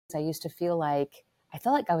I used to feel like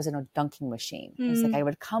I was in a dunking machine. It was like I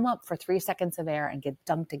would come up for 3 seconds of air and get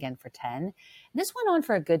dunked again for 10. And this went on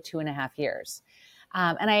for a good 2.5 years.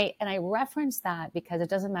 And I reference that because it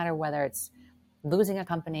doesn't matter whether it's losing a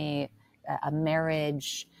company, a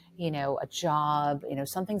marriage, a job,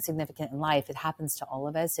 something significant in life. It happens to all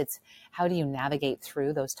of us. It's how do you navigate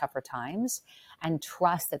through those tougher times and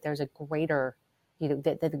trust that there's a greater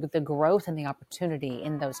the growth and the opportunity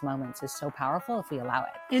in those moments is so powerful if we allow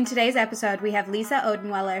it. In today's episode, we have Lisa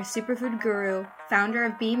Odenweller, superfood guru, founder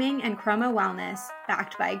of Beaming and Chroma Wellness,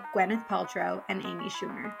 backed by Gwyneth Paltrow and Amy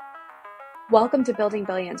Schumer. Welcome to Building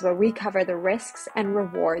Billions, where we cover the risks and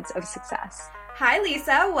rewards of success. Hi,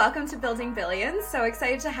 Lisa. Welcome to Building Billions. So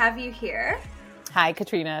excited to have you here. Hi,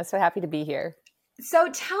 Katrina. So happy to be here.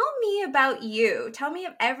 So tell me about you. Tell me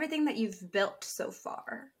of everything that you've built so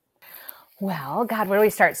far. Well, God, where do we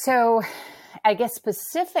start? So I guess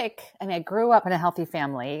I grew up in a healthy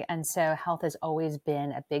family. And so health has always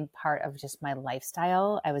been a big part of just my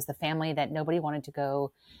lifestyle. I was the family that nobody wanted to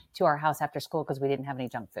go to our house after school because we didn't have any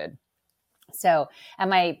junk food. So, and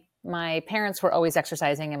my parents were always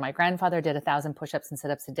exercising, and my grandfather did 1,000 push-ups and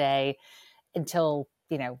sit-ups a day until,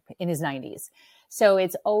 in his 90s. So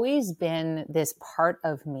it's always been this part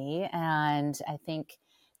of me. And I think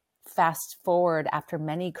fast forward after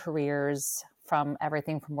many careers, from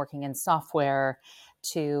everything from working in software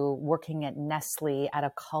to working at Nestle out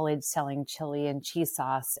of college selling chili and cheese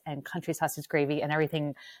sauce and country sausage gravy and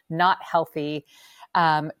everything not healthy,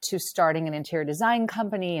 to starting an interior design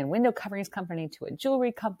company and window coverings company to a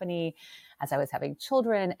jewelry company as I was having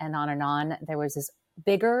children and on and on. There was this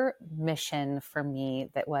bigger mission for me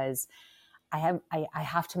that was, I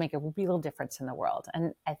have to make a real difference in the world.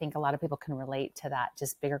 And I think a lot of people can relate to that,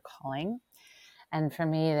 just bigger calling. And for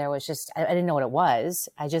me, there was just, I didn't know what it was.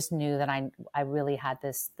 I just knew that I really had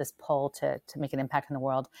this pull to make an impact in the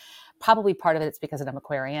world. Probably part of it's because I'm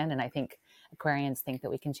Aquarian, and I think Aquarians think that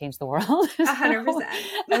we can change the world. 100%.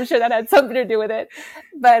 I'm sure that had something to do with it.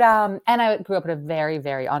 But, and I grew up in a very,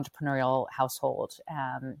 very entrepreneurial household,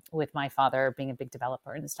 with my father being a big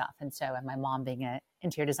developer and stuff. And my mom being an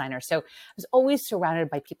interior designer. So I was always surrounded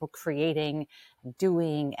by people creating,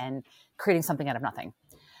 doing, and creating something out of nothing.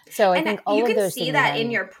 So I think all of those things. You can see that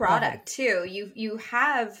in your product too. You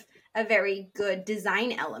have a very good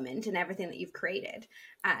design element in everything that you've created.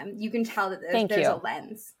 You can tell that there's a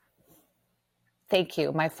lens. Thank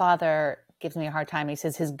you. My father gives me a hard time. He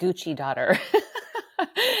says his Gucci daughter.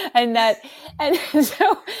 and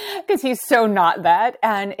so, because he's so not that.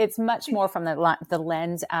 And it's much more from the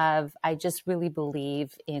lens of, I just really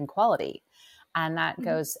believe in quality. And that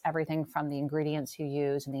goes everything from the ingredients you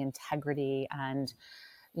use and the integrity and,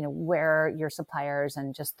 where your suppliers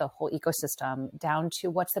and just the whole ecosystem down to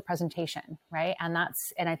what's the presentation, right? And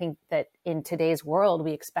I think that in today's world,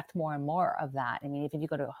 we expect more and more of that. I mean, even if you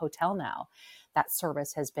go to a hotel now, that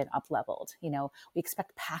service has been up-leveled. We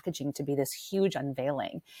expect packaging to be this huge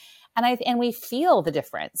unveiling. And we feel the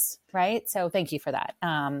difference, right? So thank you for that.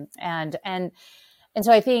 And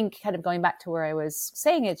so I think, kind of going back to where I was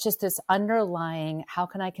saying, it's just this underlying, how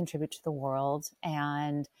can I contribute to the world?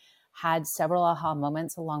 And had several aha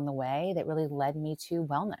moments along the way that really led me to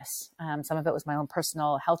wellness. Some of it was my own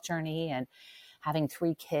personal health journey and having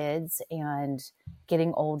 3 kids and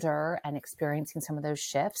getting older and experiencing some of those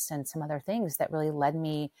shifts and some other things that really led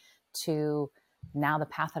me to now the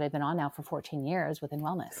path that I've been on now for 14 years within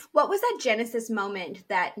wellness. What was that genesis moment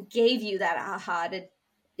that gave you that aha to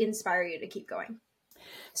inspire you to keep going?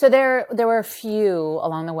 So there were a few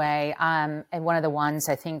along the way. And one of the ones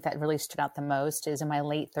I think that really stood out the most is in my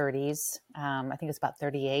late 30s. I think it's about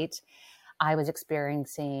 38. I was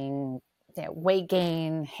experiencing weight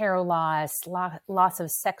gain, hair loss, loss of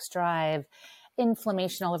sex drive,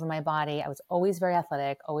 inflammation all over my body. I was always very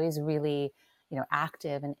athletic, always really,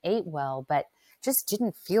 active and ate well, but just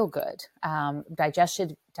didn't feel good.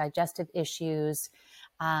 Digestive issues,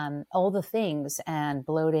 all the things, and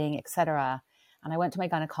bloating, etc. And I went to my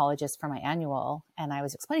gynecologist for my annual, and I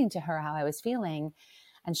was explaining to her how I was feeling.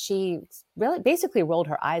 And she really basically rolled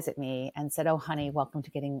her eyes at me and said, "Oh, honey, welcome to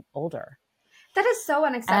getting older." That is so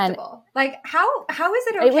unacceptable. And how is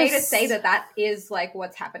it okay to say that is like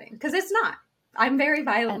what's happening? Because it's not. I'm very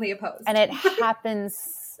violently opposed. And it happens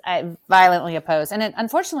violently opposed. And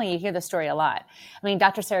unfortunately, you hear the story a lot. I mean,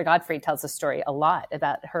 Dr. Sarah Godfrey tells the story a lot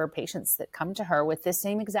about her patients that come to her with this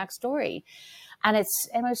same exact story. And it's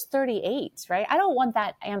almost 38, right? I don't want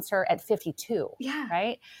that answer at 52,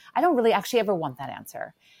 right? I don't really actually ever want that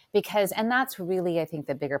answer and that's really, I think,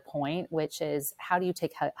 the bigger point, which is how do you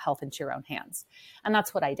take health into your own hands? And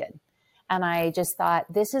that's what I did. And I just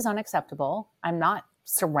thought, this is unacceptable. I'm not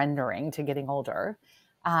surrendering to getting older.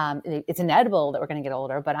 It's inevitable that we're going to get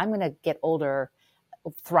older, but I'm going to get older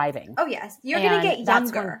thriving. Oh yes, you're going to get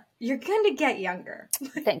younger. You're going to get younger.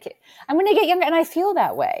 Thank you. I'm going to get younger, and I feel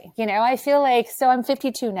that way. I feel like, so I'm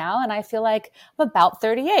 52 now, and I feel like I'm about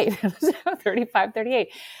 38, so 35, 38.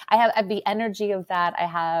 I have the energy of that. I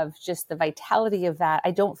have just the vitality of that.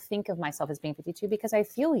 I don't think of myself as being 52 because I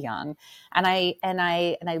feel young, and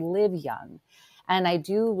I live young. And I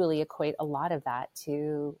do really equate a lot of that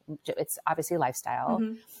to, it's obviously lifestyle.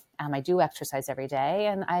 Mm-hmm. I do exercise every day,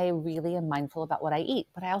 and I really am mindful about what I eat,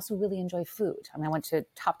 but I also really enjoy food. I went to a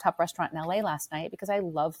top restaurant in LA last night because I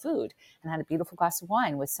love food, and had a beautiful glass of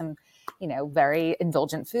wine with some, very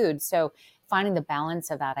indulgent food. So finding the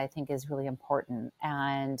balance of that, I think, is really important.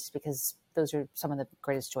 And because those are some of the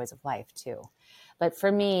greatest joys of life too. But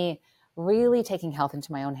for me, really taking health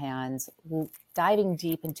into my own hands, diving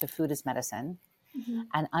deep into food as medicine, mm-hmm.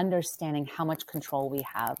 and understanding how much control we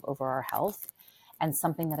have over our health, and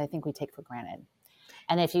something that I think we take for granted.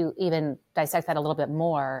 And if you even dissect that a little bit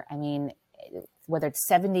more, whether it's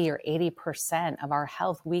 70 or 80% of our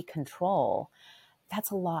health we control,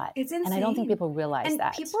 that's a lot. It's insane. And I don't think people realize and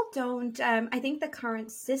that. People don't, I think the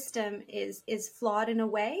current system is flawed in a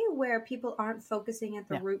way where people aren't focusing at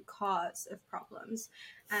the root cause of problems.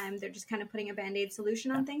 They're just kind of putting a Band-Aid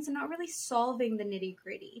solution on things and not really solving the nitty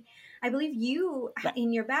gritty. I believe you,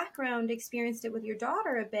 in your background, experienced it with your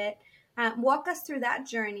daughter a bit. Walk us through that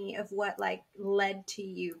journey of what led to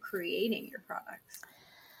you creating your products.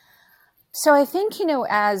 So I think,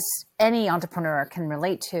 as any entrepreneur can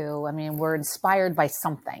relate to, we're inspired by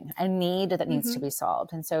something, a need that needs mm-hmm. to be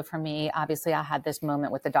solved. And so for me, obviously I had this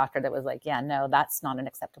moment with the doctor that was like, yeah, no, that's not an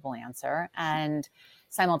acceptable answer. And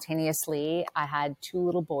simultaneously I had 2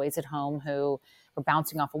 little boys at home who were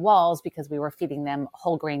bouncing off of walls because we were feeding them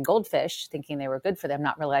whole grain goldfish, thinking they were good for them,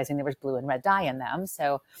 not realizing there was blue and red dye in them.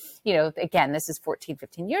 So, again, this is 14,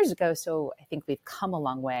 15 years ago. So I think we've come a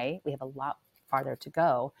long way. We have a lot farther to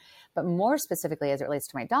go. But more specifically, as it relates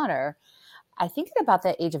to my daughter, I think at about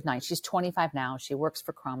the age of 9, she's 25 now. She works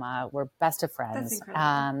for Chroma. We're best of friends. That's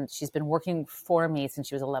incredible. She's been working for me since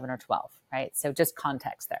she was 11 or 12, right? So just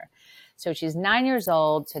context there. So she's 9 years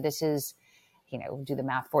old. So this is, do the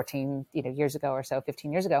math, 14, years ago or so,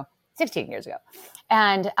 15 years ago, 16 years ago.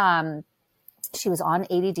 And she was on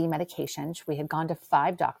ADD medication. We had gone to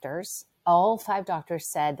 5 doctors. All 5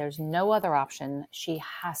 doctors said there's no other option. She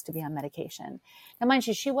has to be on medication. Now, mind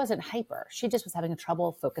you, she wasn't hyper. She just was having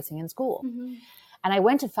trouble focusing in school. Mm-hmm. And I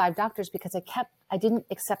went to 5 doctors because I didn't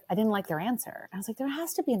like their answer. I was like, there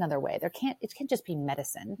has to be another way. It can't just be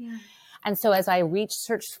medicine. Yeah. And so as I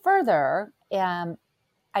researched further,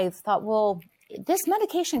 I thought, well, this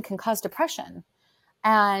medication can cause depression.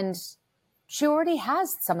 And she already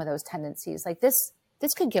has some of those tendencies. Like this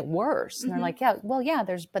could get worse. And mm-hmm.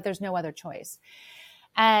 they're like, there's no other choice.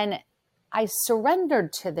 And I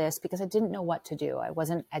surrendered to this because I didn't know what to do. I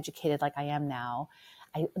wasn't educated like I am now.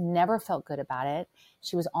 I never felt good about it.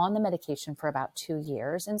 She was on the medication for about 2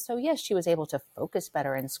 years. And so, yes, she was able to focus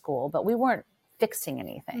better in school, but we weren't fixing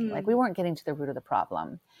anything. Mm. Like we weren't getting to the root of the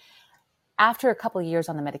problem. After a couple of years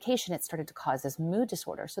on the medication, it started to cause this mood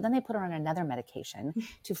disorder. So then they put her on another medication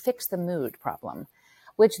to fix the mood problem,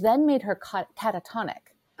 which then made her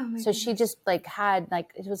catatonic. Oh so she just had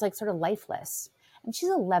it was sort of lifeless. And she's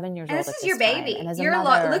 11 years old. And this is your baby. And you're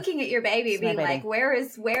looking at your baby being like, where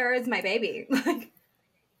is my baby?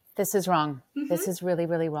 This is wrong. Mm-hmm. This is really,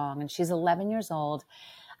 really wrong. And she's 11 years old.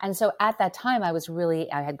 And so at that time, I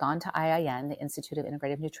had gone to IIN, the Institute of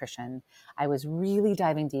Integrative Nutrition. I was really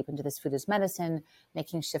diving deep into this food as medicine,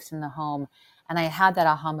 making shifts in the home. And I had that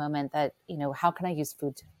aha moment that, how can I use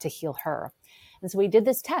food to heal her? And so we did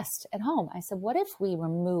this test at home. I said, what if we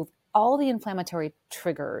remove all the inflammatory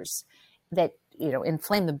triggers that,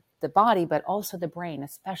 inflame the body, but also the brain,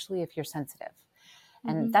 especially if you're sensitive?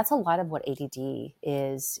 And mm-hmm. that's a lot of what ADD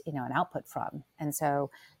is, an output from. And so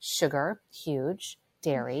sugar, huge.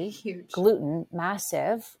 Dairy, huge. Gluten,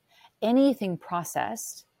 massive, anything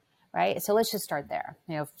processed, right? So let's just start there.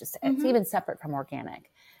 It's even separate from organic.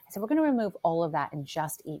 I said, we're going to remove all of that and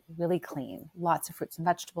just eat really clean. Lots of fruits and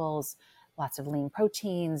vegetables, lots of lean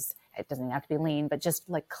proteins. It doesn't even have to be lean, but just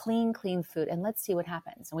clean food. And let's see what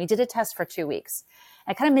happens. And we did a test for 2 weeks.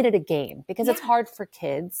 I kind of made it a game because it's hard for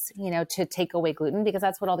kids, to take away gluten because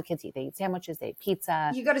that's what all the kids eat. They eat sandwiches, they eat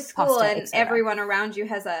pizza. You go to school pasta, and everyone around you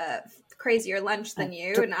has a crazier lunch than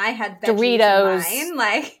you. And I had Doritos. In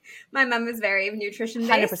mine. My mom was very nutrition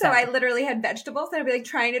based. 100%. So I literally had vegetables. And I'd be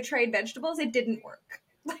trying to trade vegetables. It didn't work.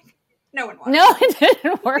 No one wanted. No, it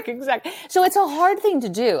didn't work. Exactly. So it's a hard thing to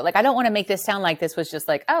do. I don't want to make this sound like this was just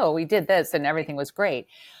oh, we did this and everything was great.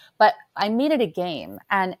 But I made it a game.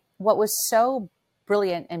 And what was so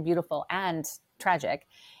brilliant and beautiful and tragic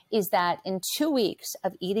is that in 2 weeks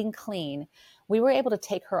of eating clean, we were able to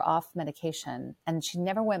take her off medication and she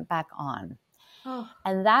never went back on. Oh.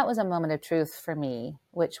 And that was a moment of truth for me,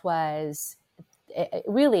 which was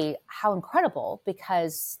really how incredible,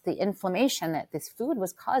 because the inflammation that this food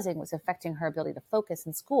was causing was affecting her ability to focus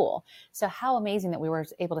in school. So how amazing that we were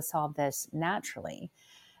able to solve this naturally,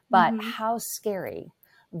 but how scary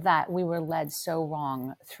that we were led so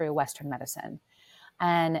wrong through Western medicine.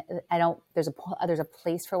 And there's a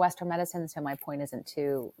place for Western medicine. So my point isn't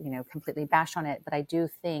to, completely bash on it, but I do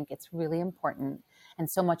think it's really important. And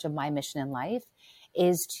so much of my mission in life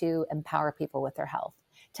is to empower people with their health,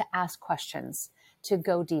 to ask questions, to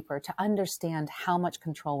go deeper, to understand how much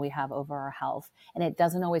control we have over our health. And it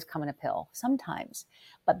doesn't always come in a pill, sometimes.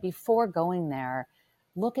 But before going there,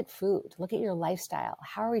 look at food, look at your lifestyle.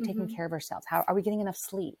 How are we taking care of ourselves? How are we getting enough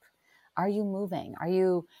sleep? Are you moving? Are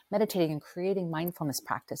you meditating and creating mindfulness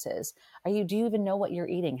practices? Do you even know what you're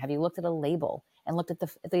eating? Have you looked at a label and looked at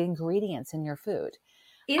the ingredients in your food?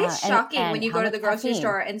 It is shocking and when you go to the grocery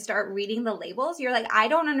store and start reading the labels. You're like, I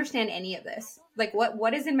don't understand any of this. Like,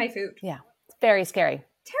 what is in my food? Yeah, it's very scary.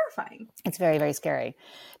 Terrifying. It's very, very scary.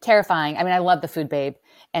 Terrifying. I mean, I love the Food Babe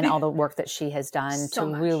and all the work that she has done to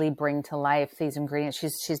really bring to life these ingredients.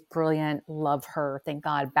 She's brilliant. Love her. Thank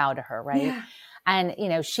God. Bow to her. Right. Yeah. And,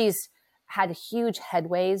 she's had huge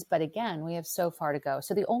headways, but again, we have so far to go.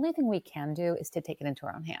 So the only thing we can do is to take it into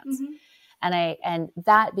our own hands. And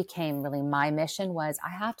that became really my mission, was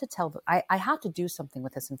I have to do something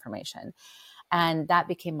with this information. And that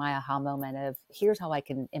became my aha moment of, here's how I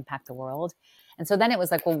can impact the world. And so then it was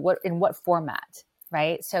like, well, in what format?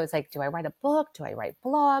 Right. So it's like, do I write a book? Do I write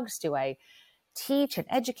blogs? Do I teach and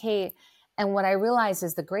educate? And what I realized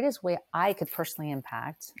is the greatest way I could personally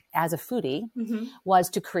impact as a foodie was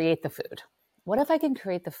to create the food. What if I can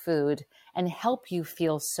create the food and help you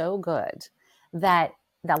feel so good that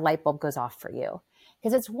that light bulb goes off for you?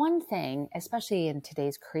 Because it's one thing, especially in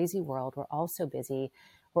today's crazy world, we're all so busy.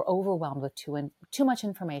 We're overwhelmed with too much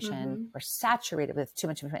information. We're saturated with too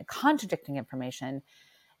much information, contradicting information.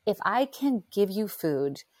 If I can give you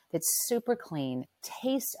food that's super clean,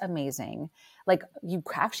 tastes amazing, like you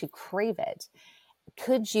actually crave it,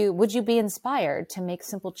 would you be inspired to make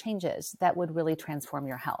simple changes that would really transform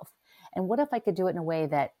your health? And what if I could do it in a way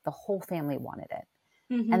that the whole family wanted it?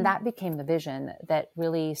 And that became the vision that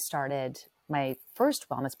really started my first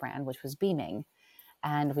wellness brand, which was Beaming.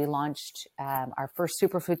 And we launched our first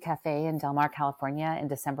superfood cafe in Del Mar, California in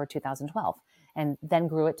December 2012, and then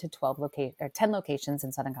grew it to 10 locations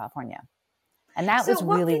in Southern California. And that was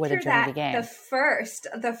really where the journey began.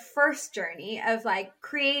 The first journey of like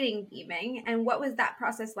creating Beaming, and what was that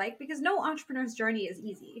process like? Because no entrepreneur's journey is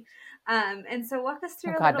easy. And so walk us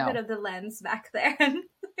through a little bit of the lens back there.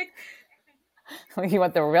 You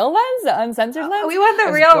want the real lens, the uncensored lens? We want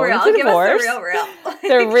the real. Give us the real.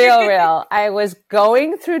 The real. I was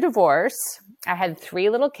going through divorce. I had 3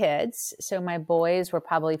 little kids. So my boys were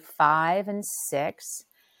probably 5 and 6.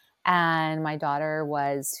 And my daughter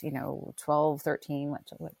was, 12, 13,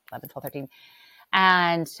 11, 12, 13.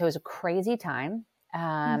 And so it was a crazy time.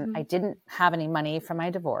 I didn't have any money from my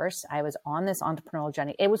divorce. I was on this entrepreneurial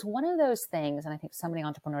journey. It was one of those things, and I think so many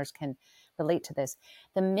entrepreneurs can relate to this.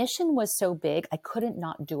 The mission was so big, I couldn't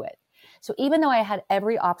not do it. So even though I had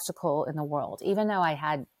every obstacle in the world, even though I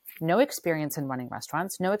had no experience in running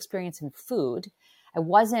restaurants, no experience in food, I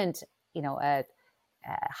wasn't,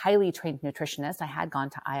 a highly trained nutritionist. I had gone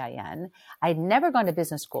to IIN. I'd never gone to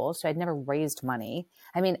business school, so I'd never raised money.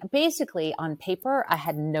 I mean, basically on paper, I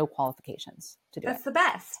had no qualifications to do it. That's the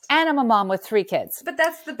best. And I'm a mom with 3 kids. But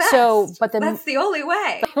that's the best. That's the only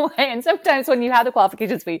way. And sometimes when you have the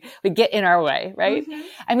qualifications, we get in our way, right?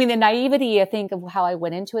 I mean, the naivety, I think, of how I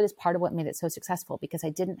went into it is part of what made it so successful, because I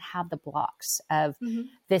didn't have the blocks of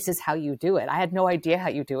this is how you do it. I had no idea how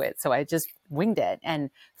you do it. So I just winged it and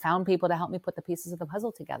found people to help me put the pieces of the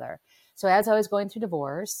puzzle together. So as I was going through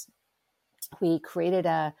divorce, we created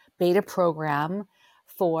a beta program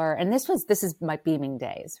and this is my Beaming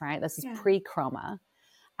days, right? This is pre-Chroma.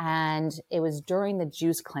 And it was during the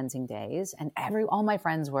juice cleansing days, and all my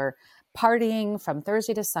friends were partying from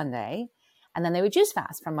Thursday to Sunday. And then they would juice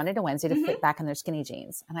fast from Monday to Wednesday to fit back in their skinny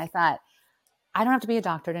jeans. And I thought, I don't have to be a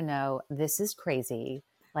doctor to know this is crazy.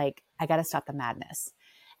 Like, I got to stop the madness.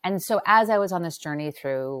 And so as I was on this journey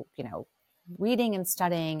through, reading and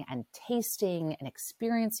studying and tasting and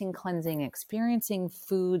experiencing cleansing, experiencing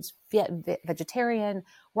foods, vegetarian,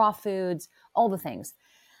 raw foods, all the things,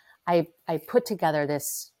 I put together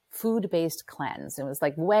this food-based cleanse. It was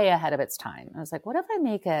like way ahead of its time. I was like, what if I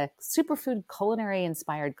make a superfood culinary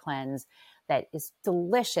inspired cleanse that is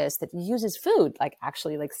delicious, that uses food, like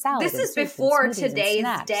actually like salad. This and is soups before and smoothies and today's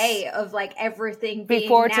snacks. day of like everything being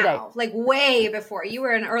Before now. today. Like way before. You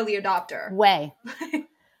were an early adopter. Way.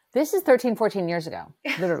 This is 13, 14 years ago,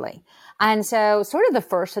 literally. And so sort of the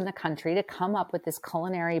first in the country to come up with this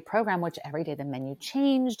culinary program, which every day the menu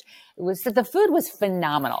changed. It was the food was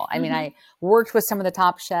phenomenal. I mean, I worked with some of the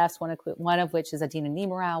top chefs, one of which is Adina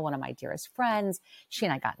Nemoral, one of my dearest friends. She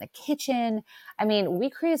and I got in the kitchen. I mean, we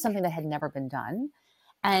created something that had never been done.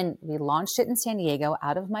 And we launched it in San Diego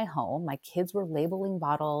out of my home. My kids were labeling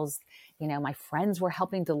bottles. You know, my friends were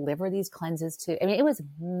helping deliver these cleanses to, I mean, it was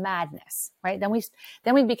madness, right? Then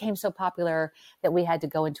we became so popular that we had to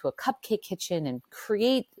go into a cupcake kitchen and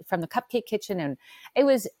create from the cupcake kitchen. And it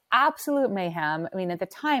was absolute mayhem. I mean, at the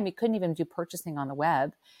time we couldn't even do purchasing on the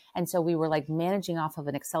web. And so we were like managing off of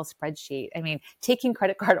an Excel spreadsheet. I mean, taking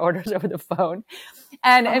credit card orders over the phone.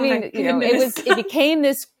 And I mean, you know, it became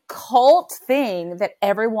this cult thing that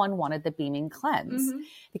everyone wanted the Beaming Cleanse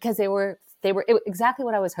because they were exactly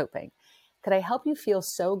what I was hoping. Could I help you feel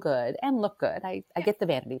so good and look good? I get the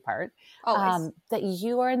vanity part. That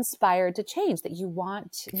you are inspired to change, that you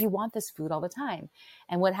want this food all the time.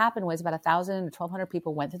 And what happened was about 1,000 to 1,200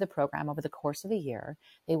 people went through the program over the course of a year.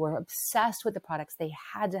 They were obsessed with the products. They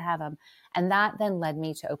had to have them. And that then led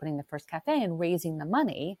me to opening the first cafe and raising the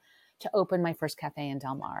money to open my first cafe in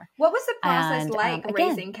Del Mar. What was the process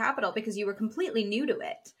raising capital? Because you were completely new to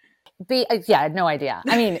it. I had no idea.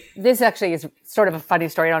 I mean, this actually is sort of a funny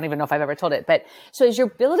story. I don't even know if I've ever told it. But so as you're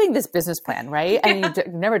building this business plan, right? And you've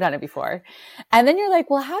never done it before. And then you're like,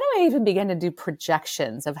 well, how do I even begin to do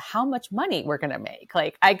projections of how much money we're going to make?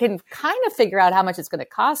 Like I can kind of figure out how much it's going to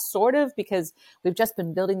cost, sort of, because we've just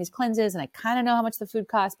been building these cleanses and I kind of know how much the food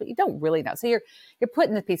costs, but you don't really know. So you're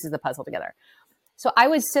putting the pieces of the puzzle together. So I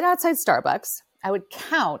would sit outside Starbucks. I would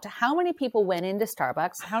count how many people went into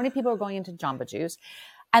Starbucks, how many people were going into Jamba Juice.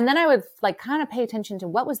 And then I would like kind of pay attention to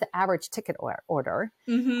what was the average ticket order.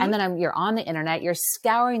 And then you're on the internet, you're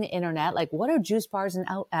scouring the internet. Like what are juice bars in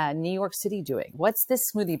New York City doing? What's this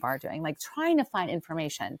smoothie bar doing? Like trying to find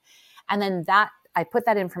information. And then I put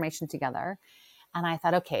that information together and I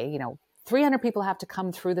thought, okay, you know, 300 people have to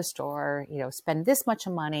come through the store, you know, spend this much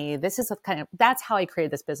money. That's how I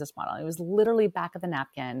created this business model. It was literally back of the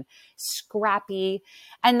napkin, scrappy.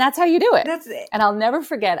 And that's how you do it. That's it. And I'll never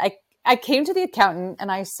forget. I came to the accountant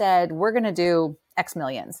and I said, we're going to do X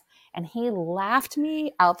millions. And he laughed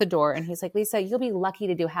me out the door. And he's like, Lisa, you'll be lucky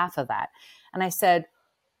to do half of that. And I said,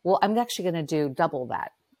 well, I'm actually going to do double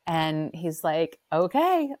that. And he's like,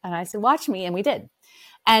 okay. And I said, watch me. And we did.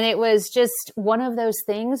 And it was just one of those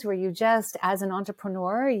things where you just, as an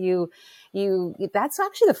entrepreneur, that's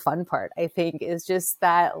actually the fun part, I think, is just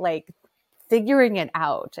that like figuring it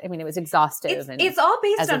out. I mean, it was exhaustive. It's all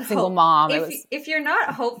based as on a single hope. mom. If you're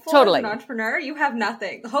not hopeful totally as an entrepreneur, you have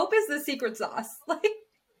nothing. Hope is the secret sauce.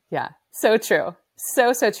 Yeah, so true.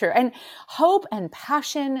 So true. And hope and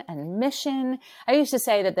passion and mission. I used to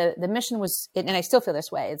say that the mission was, and I still feel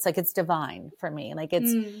this way. It's like, it's divine for me. Like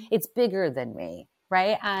it's bigger than me.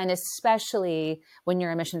 Right. And especially when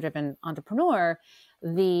you're a mission-driven entrepreneur,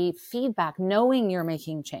 the feedback, knowing you're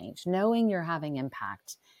making change, knowing you're having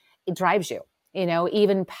impact, it drives you, you know,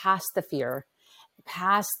 even past the fear,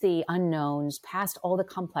 past the unknowns, past all the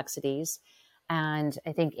complexities. And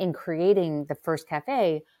I think in creating the first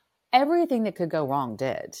cafe, everything that could go wrong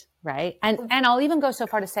did. Right. And I'll even go so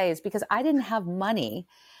far to say is because I didn't have money,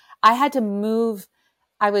 I had to move.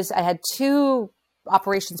 I had two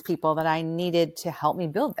operations people that I needed to help me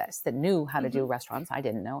build this, that knew how to do restaurants. I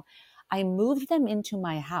didn't know. I moved them into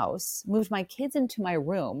my house, moved my kids into my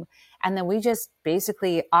room. And then we just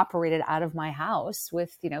basically operated out of my house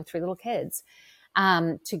with, you know, 3 little kids,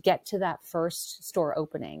 to get to that first store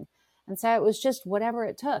opening. And so it was just whatever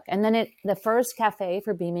it took. And then the first cafe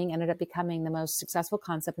for Beaming ended up becoming the most successful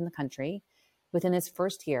concept in the country within its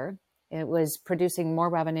first year. It was producing more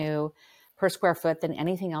revenue per square foot than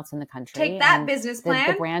anything else in the country. Take that business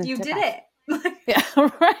plan. The brand you did it. Yeah,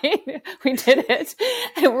 right. We did it.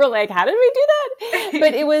 And we're like, how did we do that?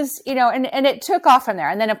 But it was, you know, and it took off from there.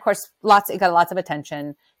 And then of course, it got lots of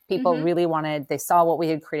attention. People really they saw what we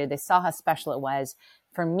had created. They saw how special it was.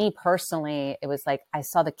 For me personally, it was like, I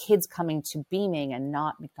saw the kids coming to Beaming and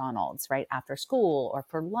not McDonald's, right? After school or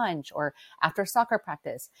for lunch or after soccer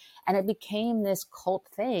practice. And it became this cult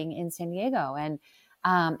thing in San Diego. And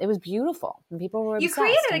it was beautiful. And people were obsessed. You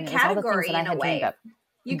created a category in a way.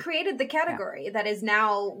 You created the category that is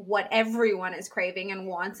now what everyone is craving and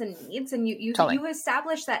wants and needs. And you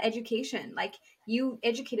established that education. Like you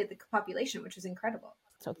educated the population, which was incredible.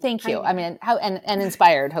 So thank you. I mean, and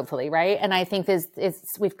inspired, hopefully, right? And I think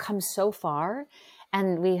we've come so far.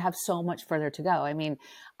 And we have so much further to go. I mean,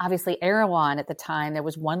 obviously Erewhon at the time, there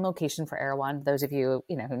was one location for Erewhon. Those of you,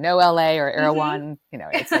 who know LA or Erewhon,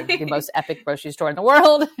 it's like the most epic grocery store in the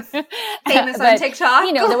world. Famous on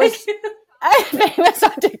TikTok. There was famous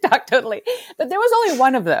on TikTok, totally. But there was only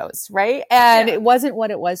one of those, right? And it wasn't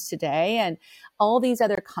what it was today. And all these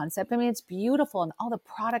other concepts, I mean, it's beautiful. And all the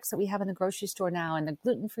products that we have in the grocery store now and the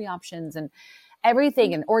gluten-free options and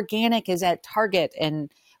everything. And organic is at Target and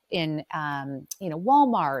in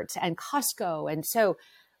Walmart and Costco. And so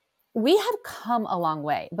we have come a long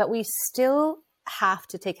way, but we still have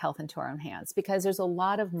to take health into our own hands because there's a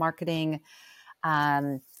lot of marketing,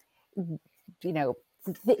 there's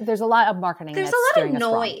a lot of marketing. There's a lot of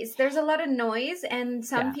noise. There's a lot of noise, and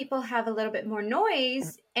some people have a little bit more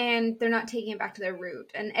noise, and they're not taking it back to their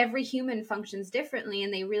root. And every human functions differently,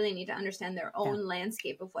 and they really need to understand their own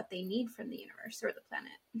landscape of what they need from the universe or the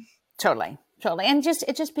planet. Totally. And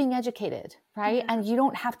it's just being educated, right? Yeah. And you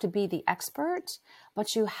don't have to be the expert,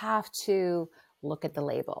 but you have to look at the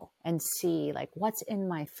label and see like what's in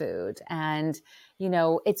my food. And,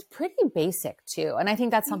 it's pretty basic too. And I think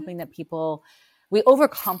that's something that we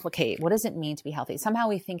overcomplicate. What does it mean to be healthy? Somehow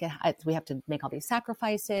we think we have to make all these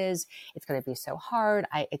sacrifices. It's going to be so hard.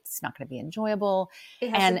 It's not going to be enjoyable. It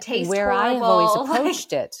has to taste where horrible. I've always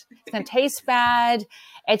approached it, it's going to taste bad.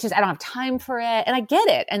 It's just, I don't have time for it. And I get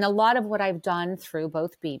it. And a lot of what I've done through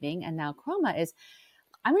both Beaming and now Chroma is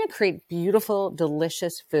I'm going to create beautiful,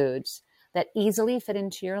 delicious foods that easily fit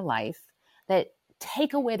into your life, that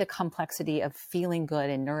take away the complexity of feeling good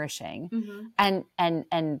and nourishing and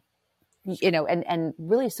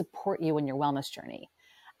really support you in your wellness journey.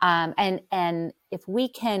 And if we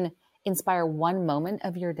can inspire one moment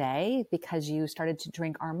of your day because you started to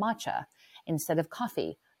drink our matcha instead of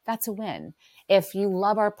coffee, that's a win. If you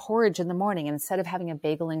love our porridge in the morning, instead of having a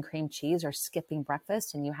bagel and cream cheese or skipping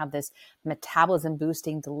breakfast, and you have this metabolism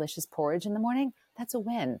boosting delicious porridge in the morning, that's a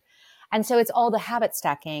win. And so it's all the habit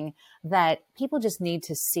stacking that people just need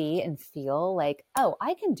to see and feel like, oh,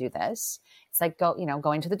 I can do this. It's like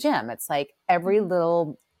going to the gym. It's like every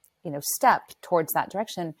little, step towards that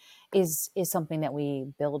direction is something that we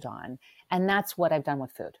build on. And that's what I've done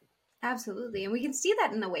with food. Absolutely. And we can see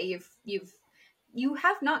that in the way you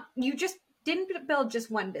just didn't build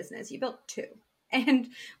just one business. You built two. And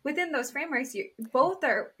within those frameworks, both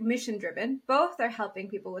are mission driven, both are helping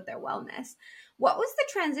people with their wellness. What was the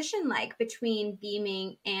transition like between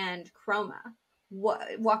Beaming and Chroma?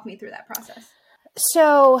 Walk me through that process.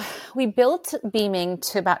 So we built Beaming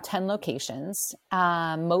to about 10 locations,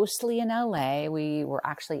 mostly in LA. We were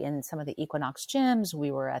actually in some of the Equinox gyms.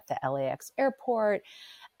 We were at the LAX airport.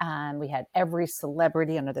 We had every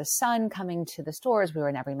celebrity under the sun coming to the stores. We were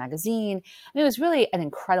in every magazine. I mean, it was really an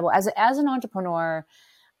incredible, as an entrepreneur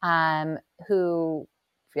who,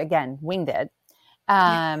 again, winged it.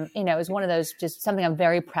 It was one of those, just something I'm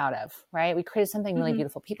very proud of, right? We created something really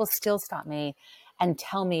beautiful. People still stop me and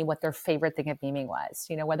tell me what their favorite thing at Beaming was,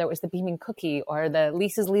 whether it was the Beaming cookie or the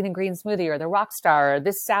Lisa's Lean and Green smoothie or the Rockstar or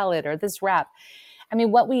this salad or this wrap. I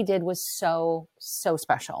mean, what we did was so, so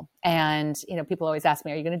special. And, people always ask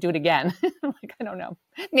me, are you going to do it again? I'm like, I don't know.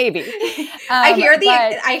 Maybe. I hear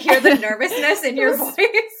the nervousness in your voice.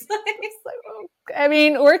 I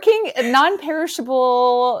mean, working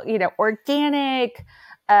non-perishable, organic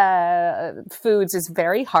foods is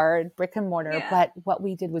very hard, brick and mortar, but what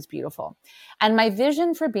we did was beautiful. And my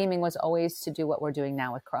vision for Beaming was always to do what we're doing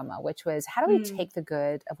now with Chroma, which was how do we take the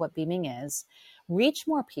good of what Beaming is, reach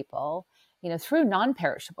more people, through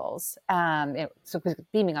non-perishables. So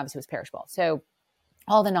Beaming obviously was perishable. So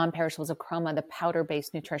all the non-perishables of Chroma, the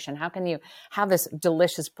powder-based nutrition. How can you have this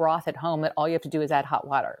delicious broth at home that all you have to do is add hot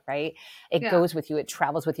water, right? It goes with you. It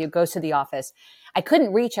travels with you. It goes to the office. I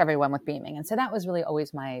couldn't reach everyone with Beaming. And so that was really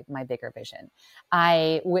always my bigger vision.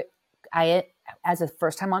 I, as a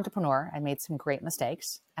first-time entrepreneur, I made some great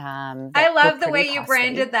mistakes. I love the way you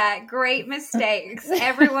branded that. Great mistakes.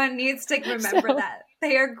 Everyone needs to remember that.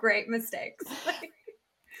 They are great mistakes.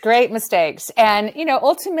 Great mistakes. And,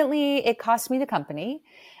 ultimately it cost me the company.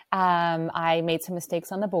 I made some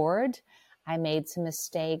mistakes on the board. I made some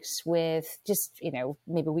mistakes with just,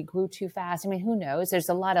 maybe we grew too fast. I mean, who knows? There's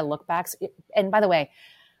a lot of look backs. And by the way,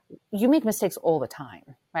 you make mistakes all the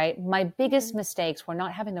time, right? My biggest mistakes were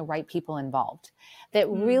not having the right people involved that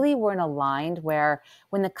really weren't aligned, where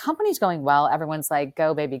when the company's going well, everyone's like,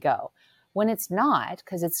 go baby, go. When it's not,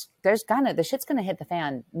 because the shit's going to hit the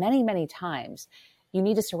fan many, many times. You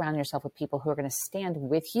need to surround yourself with people who are going to stand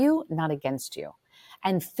with you, not against you,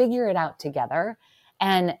 and figure it out together.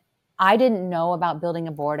 And I didn't know about building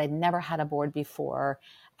a board. I'd never had a board before.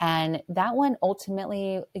 And that one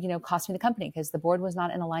ultimately, cost me the company because the board was not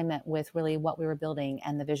in alignment with really what we were building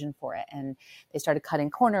and the vision for it. And they started cutting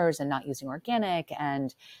corners and not using organic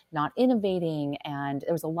and not innovating. And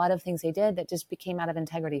there was a lot of things they did that just became out of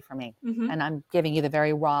integrity for me. Mm-hmm. And I'm giving you the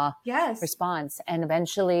very raw response. And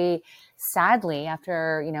eventually, sadly,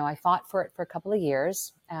 after, I fought for it for a couple of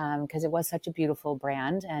years because it was such a beautiful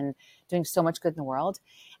brand and doing so much good in the world.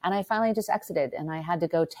 And I finally just exited, and I had to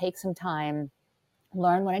go take some time,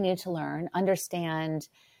 learn what I needed to learn, understand,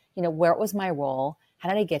 where it was my role. How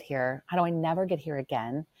did I get here? How do I never get here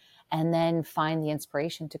again? And then find the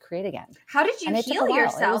inspiration to create again. How did you heal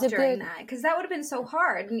yourself during that? Because that would have been so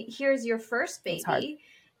hard. And here's your first baby.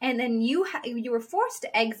 And then you were forced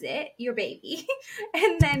to exit your baby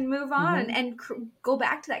and then move on and go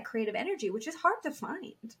back to that creative energy, which is hard to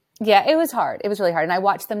find. Yeah, it was hard. It was really hard. And I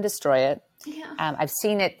watched them destroy it. Yeah. I've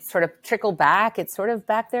seen it sort of trickle back. It's sort of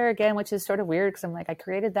back there again, which is sort of weird because I'm like, I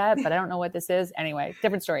created that, but I don't know what this is. Anyway,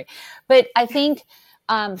 different story. But I think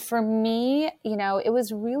for me, it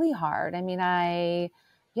was really hard. I mean,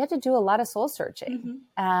 you had to do a lot of soul searching.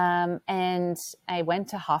 And I went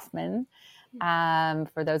to Hoffman.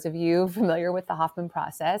 For those of you familiar with the Hoffman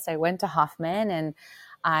process, I went to Hoffman and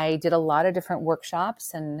I did a lot of different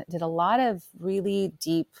workshops and did a lot of really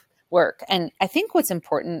deep work. And I think what's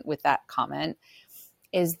important with that comment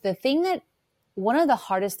is one of the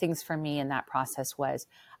hardest things for me in that process was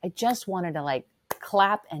I just wanted to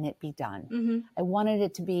clap and it be done. I wanted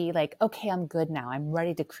it to be like, okay, I'm good now. I'm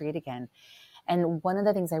ready to create again. And one of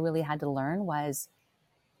the things I really had to learn was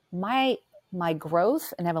my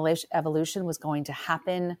growth and evolution was going to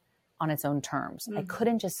happen on its own terms. I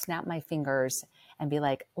couldn't just snap my fingers and be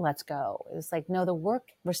like, let's go. It was like, no,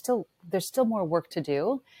 there's still more work to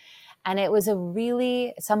do. And it was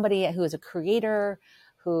somebody who is a creator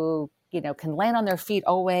who, can land on their feet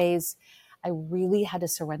always. I really had to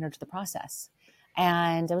surrender to the process.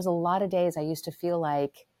 And there was a lot of days I used to feel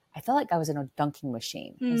like I was in a dunking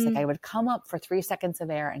machine. It was like I would come up for 3 seconds of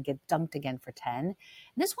air and get dunked again for 10. And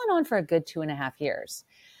this went on for a good 2.5 years.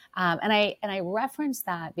 And I reference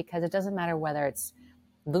that because it doesn't matter whether it's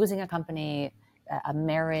losing a company, a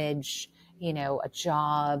marriage, a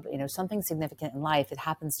job, something significant in life. It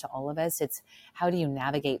happens to all of us. It's how do you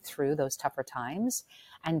navigate through those tougher times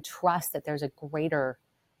and trust that there's a greater,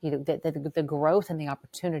 the growth and the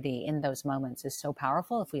opportunity in those moments is so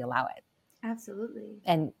powerful if we allow it. Absolutely.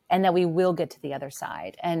 And that we will get to the other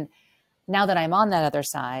side. And now that I'm on that other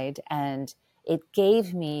side, and it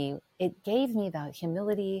gave me the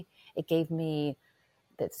humility. It gave me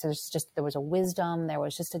that there was a wisdom. There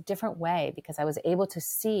was just a different way because I was able to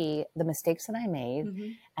see the mistakes that I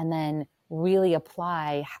made and then really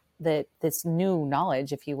apply this new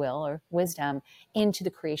knowledge, if you will, or wisdom into the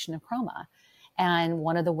creation of Chroma. And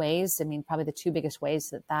one of the ways, probably the two biggest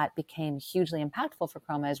ways that became hugely impactful for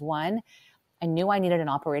Chroma is one, I knew I needed an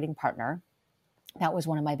operating partner. That was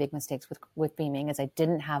one of my big mistakes with Beaming is I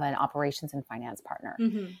didn't have an operations and finance partner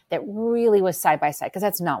that really was side by side because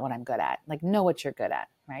that's not what I'm good at. Like, know what you're good at,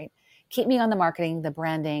 right? Keep me on the marketing, the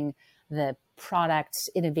branding, the product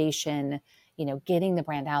innovation, getting the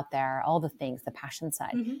brand out there, all the things, the passion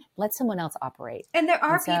side. Let someone else operate. And there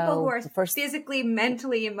are people who are physically,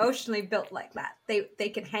 mentally, emotionally built like that. They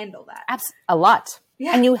can handle that. A lot.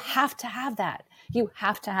 Yeah. And you have to have that. You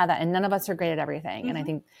have to have that. And none of us are great at everything. And I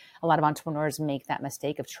think a lot of entrepreneurs make that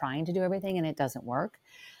mistake of trying to do everything and it doesn't work.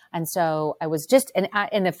 And so I was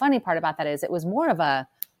and the funny part about that is it was more of I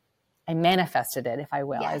manifested it, if I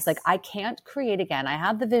will. Yes. I was like, I can't create again. I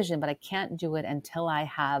have the vision, but I can't do it until I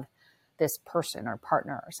have this person or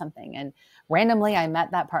partner or something. And randomly I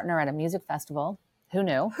met that partner at a music festival. Who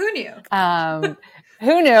knew? Who knew?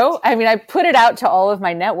 Who knew? I put it out to all of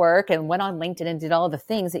my network and went on LinkedIn and did all the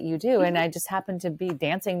things that you do. And I just happened to be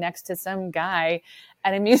dancing next to some guy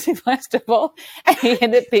at a music festival and he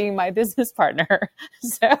ended up being my business partner.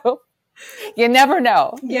 So you never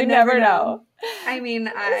know. You never know. There's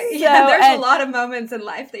a lot of moments in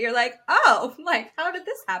life that you're like, oh, how did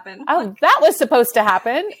this happen? Oh, that was supposed to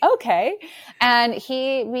happen. Okay. And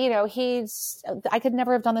I could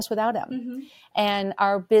never have done this without him. And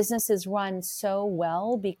our business is run so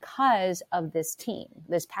well because of this team,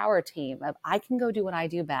 this power team of I can go do what I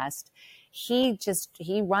do best. He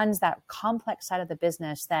runs that complex side of the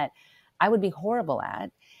business that I would be horrible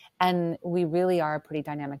at. And we really are a pretty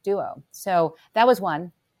dynamic duo. So that was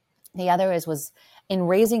one. The other was in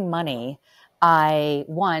raising money. I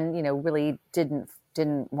really didn't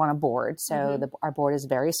want a board. So our board is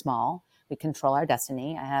very small. We control our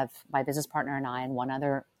destiny. I have my business partner and I and one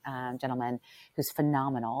other gentleman who's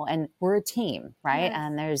phenomenal, and we're a team, right?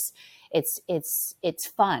 Yes. And it's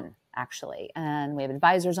fun. actually. And we have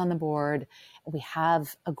advisors on the board. We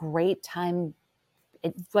have a great time.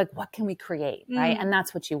 It's like, what can we create? Right. And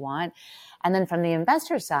that's what you want. And then from the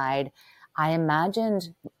investor side, I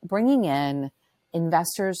imagined bringing in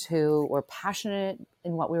investors who were passionate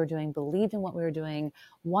in what we were doing, believed in what we were doing,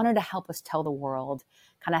 wanted to help us tell the world.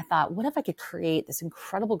 Kind of thought, what if I could create this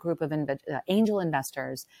incredible group of angel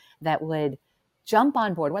investors that would jump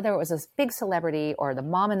on board, whether it was a big celebrity or the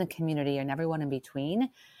mom in the community and everyone in between,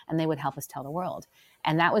 and they would help us tell the world.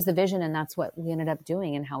 And that was the vision. And that's what we ended up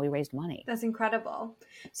doing and how we raised money. That's incredible.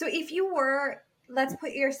 So if you were, let's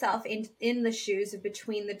put yourself in the shoes of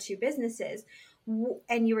between the two businesses,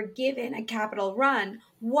 and you were given a capital run,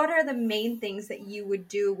 what are the main things that you would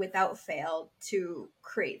do without fail to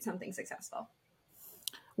create something successful?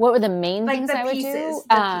 What were the main things I would do?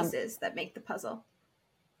 The pieces that make the puzzle.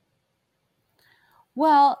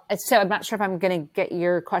 Well, so I'm not sure if I'm going to get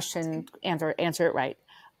your question, answer it right.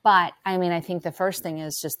 But I mean, I think the first thing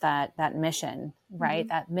is just that mission, right?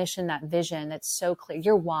 That mission, that vision, that's so clear.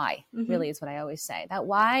 Your why really is what I always say. That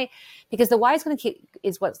why, because the why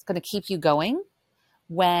is what's going to keep you going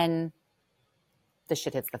when the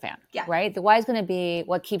shit hits the fan, right? The why is going to be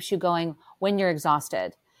what keeps you going when you're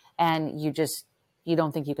exhausted and you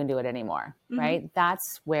don't think you can do it anymore, right?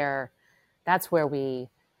 That's where we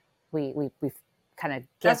kind of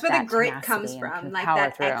get that's where that the grit comes from, like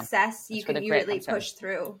that excess you really push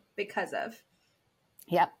through because of.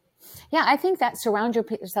 Yeah, I think that surround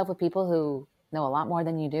yourself with people who know a lot more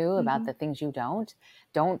than you do about the things you don't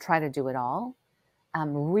try to do it all.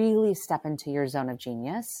 Really step into your zone of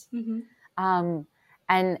genius. And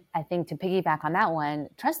I think to piggyback on that one,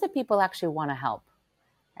 trust that people actually want to help,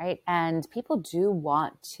 right? And people do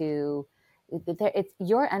want to,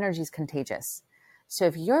 your energy is contagious. So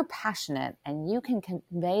if you're passionate and you can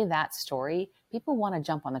convey that story, people want to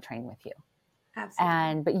jump on the train with you.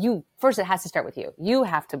 Absolutely. But first it has to start with you. You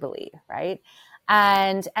have to believe, right?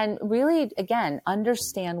 And really, again,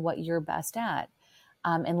 understand what you're best at,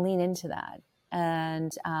 and lean into that.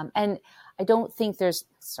 And I don't think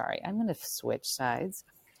I'm going to switch sides.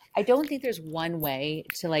 I don't think there's one way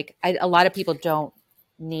to a lot of people don't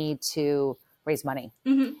need to raise money.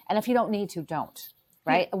 And if you don't need to, don't,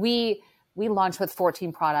 right? We launched with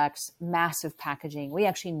 14 products, massive packaging. We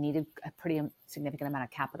actually needed a pretty significant amount of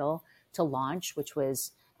capital to launch, which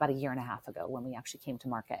was about a year and a half ago when we actually came to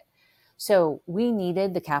market. So we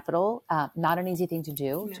needed the capital, not an easy thing to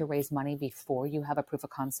do, to raise money before you have a proof of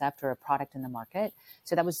concept or a product in the market.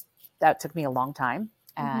 So that took me a long time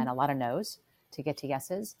and a lot of no's to get to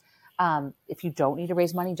yeses. If you don't need to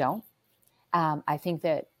raise money, don't. I think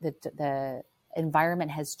that the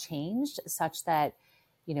environment has changed such that,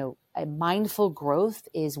 a mindful growth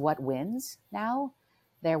is what wins now.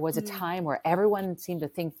 There was a time where everyone seemed to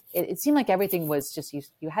think, it seemed like everything was just,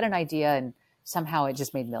 you had an idea and somehow it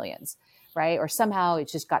just made millions, right? Or somehow it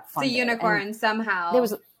just got funded. The unicorn somehow. There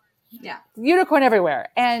was unicorn everywhere.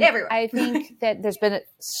 And everywhere. I think that there's been a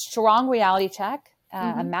strong reality check,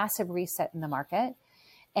 a massive reset in the market.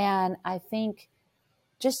 And I think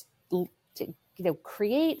just,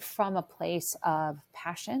 create from a place of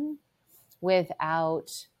passion without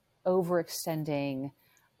overextending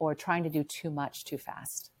or trying to do too much too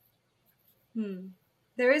fast.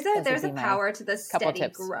 There's a power to the steady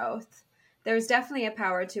growth. There's definitely a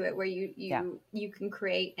power to it where you can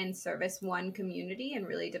create and service one community and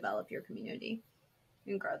really develop your community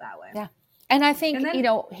and grow that way. Yeah. And I think,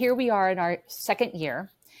 here we are in our second year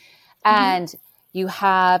and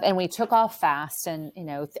and we took off fast and,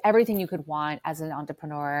 everything you could want as an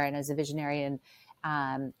entrepreneur and as a visionary and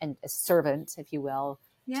a servant, if you will,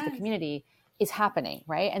 to the community is happening.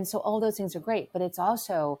 Right. And so all those things are great, but it's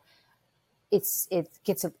also, it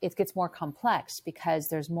gets more complex because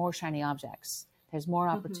there's more shiny objects. There's more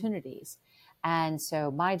opportunities. And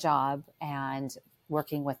so my job and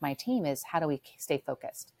working with my team is how do we stay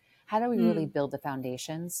focused? How do we really build the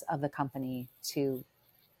foundations of the company to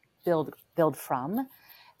build from?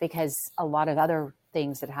 Because a lot of other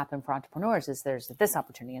things that happen for entrepreneurs is there's this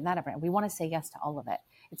opportunity and that opportunity. We want to say yes to all of it.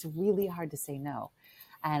 It's really hard to say no.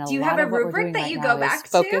 And do you have a rubric that you go back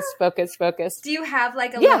to? Focus. Do you have a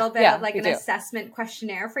little bit of an assessment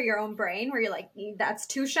questionnaire for your own brain where you're like, that's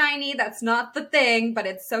too shiny, that's not the thing, but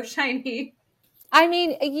it's so shiny? I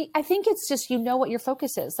mean, I think it's just, what your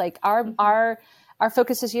focus is. Like our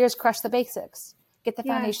focus this year is crush the basics, get the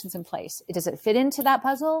foundations in place. Does it fit into that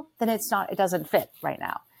puzzle? Then it doesn't fit right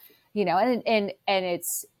now. And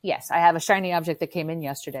it's, yes, I have a shiny object that came in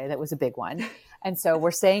yesterday that was a big one. And so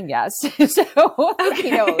we're saying yes. So,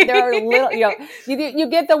 there are little, you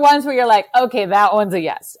get the ones where you're like, okay, that one's a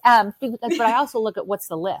yes. But I also look at what's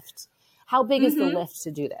the lift. How big is the lift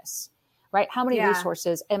to do this? Right? How many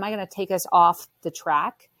resources am I going to take us off the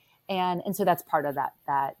track? And so that's part of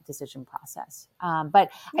that decision process. But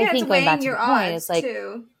I think going back to the point, it's like,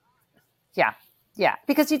 too. Yeah,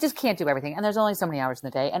 because you just can't do everything. And there's only so many hours in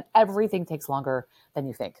the day, and everything takes longer than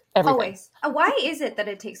you think. Everything. Always. Why is it that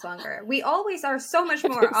it takes longer? We always are so much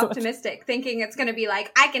more optimistic, thinking it's going to be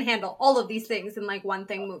like, I can handle all of these things, and like one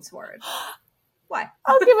thing moves forward. Why?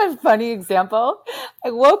 I'll give a funny example.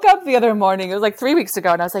 I woke up the other morning, it was like 3 weeks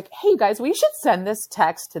ago, and I was like, hey, you guys, we should send this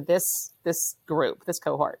text to this group, this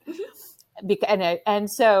cohort.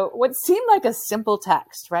 And so what seemed like a simple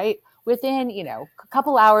text, right? Within, a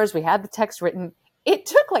couple hours, we had the text written. It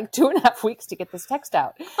took like 2.5 weeks to get this text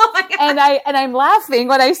out. Oh my God. And I'm laughing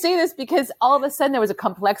when I say this because all of a sudden there was a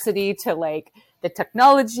complexity to like the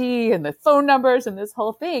technology and the phone numbers and this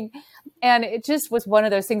whole thing. And it just was one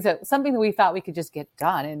of those things something that we thought we could just get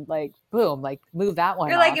done and like, boom, like move that one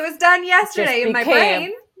You're off. like, it was done yesterday in my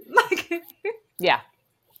brain. Yeah.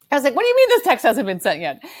 I was like, what do you mean this text hasn't been sent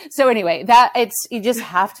yet? So anyway, you just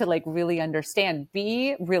have to like really understand,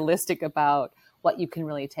 be realistic about what you can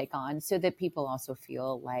really take on so that people also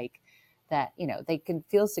feel like that, they can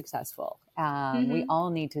feel successful. We all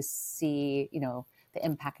need to see, the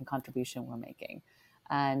impact and contribution we're making.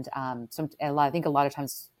 And I think a lot of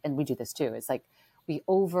times, and we do this too, it's like we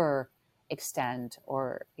overextend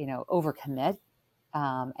or, overcommit.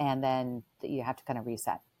 And then you have to kind of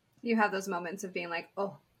reset. You have those moments of being like,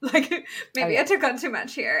 oh, like maybe I took on too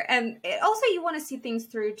much here. And also you want to see things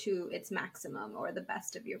through to its maximum or the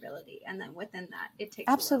best of your ability. And then within that, it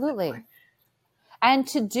takes absolutely. A little bit more. And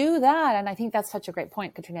to do that, and I think that's such a great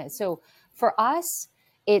point, Katrina. So for us,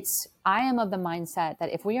 I am of the mindset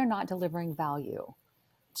that if we are not delivering value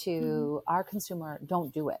to our consumer,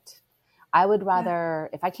 don't do it. I would rather,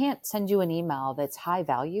 if I can't send you an email that's high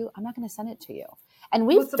value, I'm not going to send it to you. And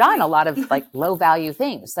we've done a lot of like low value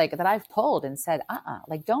things like that I've pulled and said,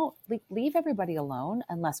 like don't leave everybody alone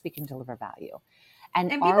unless we can deliver value. And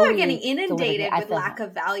people are getting inundated with lack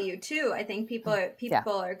of value too. I think people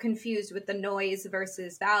are confused with the noise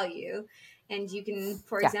versus value. And you can,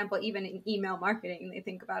 for example, even in email marketing, they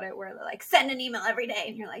think about it where they're like, send an email every day.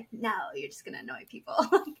 And you're like, no, you're just going to annoy people.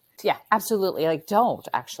 Yeah, absolutely. Like don't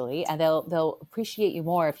actually. And they'll appreciate you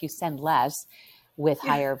more if you send less with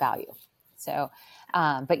higher value. So,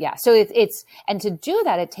 but yeah, so it's, and to do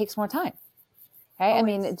that, it takes more time. Right? I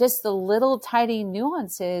mean, just the little tiny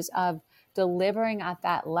nuances of delivering at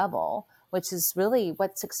that level, which is really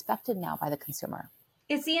what's expected now by the consumer.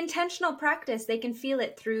 It's the intentional practice. They can feel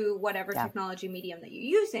it through whatever technology medium that you're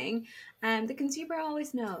using. The consumer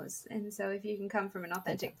always knows. And so if you can come from an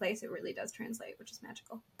authentic place, it really does translate, which is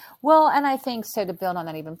magical. Well, and I think so to build on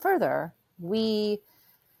that even further, the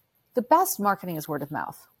best marketing is word of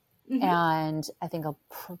mouth. And I think a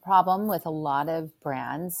problem with a lot of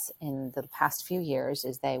brands in the past few years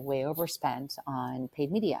is they way overspent on paid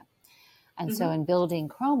media. And so in building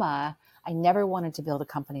Chroma, I never wanted to build a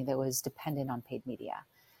company that was dependent on paid media.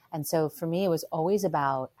 And so for me, it was always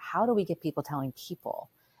about how do we get people telling people?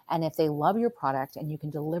 And if they love your product and you can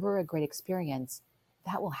deliver a great experience,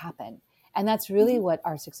 that will happen. And that's really what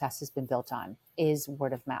our success has been built on is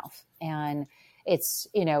word of mouth. And it's,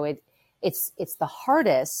 it's the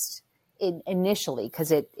hardest initially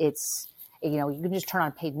because it's you can just turn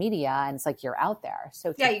on paid media and it's like you're out there. So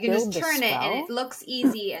you can just turn it and it looks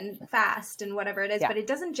easy and fast and whatever it is, but it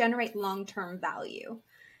doesn't generate long-term value.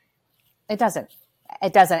 It doesn't.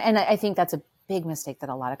 And I think that's a big mistake that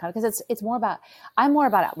a lot of because I'm more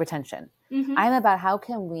about retention. I'm about how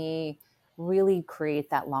can we really create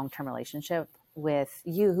that long-term relationship with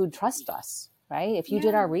you who trust us, right? If you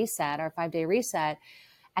did our 5-day reset,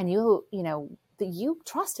 and you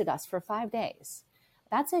trusted us for 5 days,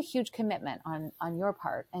 that's a huge commitment on your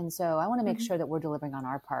part. And so I want to make sure that we're delivering on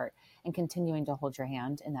our part and continuing to hold your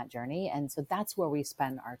hand in that journey. And so that's where we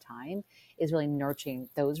spend our time is really nurturing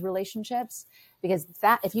those relationships, because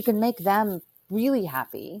if you can make them really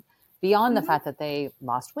happy beyond the fact that they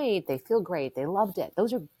lost weight, they feel great, they loved it.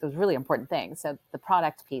 Those are really important things. So the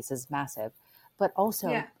product piece is massive, but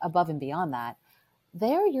also above and beyond that,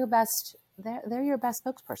 they're your best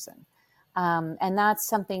spokesperson. And that's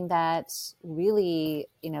something that really,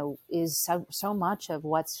 is so much of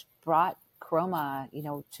what's brought Chroma,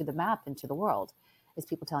 to the map and to the world is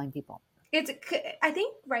people telling people. I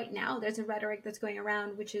think right now there's a rhetoric that's going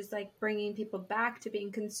around, which is like bringing people back to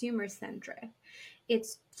being consumer centric.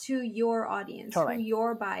 It's to your audience, who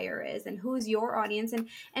your buyer is and who's your audience,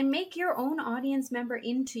 and make your own audience member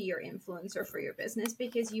into your influencer for your business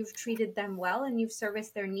because you've treated them well and you've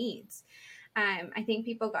serviced their needs. I think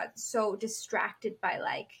people got so distracted by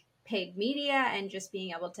like paid media and just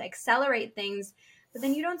being able to accelerate things. But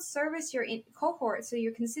then you don't service your cohort, so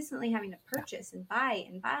you're consistently having to purchase and buy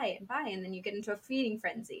and buy and buy, and then you get into a feeding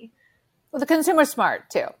frenzy. Well, the consumer's smart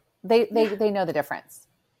too. They know the difference.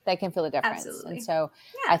 They can feel the difference. Absolutely. And so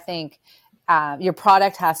I think your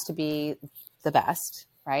product has to be the best,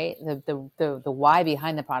 right? The why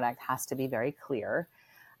behind the product has to be very clear.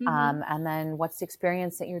 And then what's the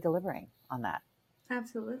experience that you're delivering on that?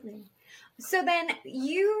 Absolutely. So then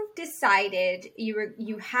you decided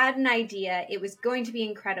you had an idea. It was going to be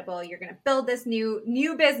incredible. You're going to build this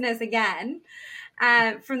new business again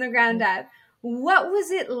from the ground up. What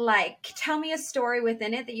was it like? Tell me a story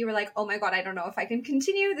within it that you were like, oh my God, I don't know if I can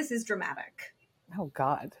continue. This is dramatic. Oh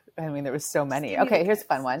God. I mean, there was so many. Okay, here's a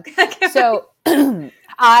fun one. So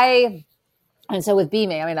so with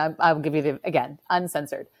Beaming, I mean, I'll give you again,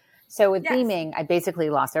 uncensored. So with Beaming, I basically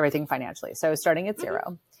lost everything financially. So I was starting at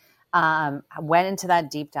zero. I went into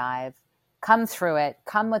that deep dive, come through it,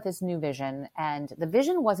 come with this new vision. And the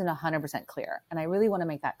vision wasn't 100% clear. And I really want to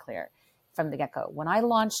make that clear from the get-go. When I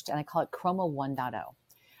launched, and I call it Chroma 1.0,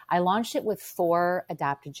 I launched it with 4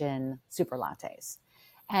 adaptogen super lattes.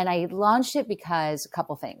 And I launched it because a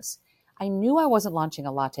couple things. I knew I wasn't launching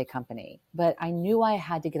a latte company, but I knew I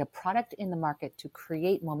had to get a product in the market to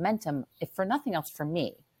create momentum, if for nothing else, for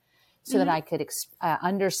me, so that I could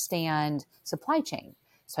understand supply chain,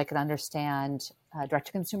 so I could understand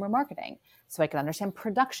direct-to-consumer marketing, so I could understand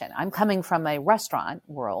production. I'm coming from a restaurant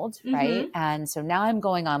world, right? And so now I'm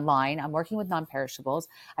going online. I'm working with non-perishables.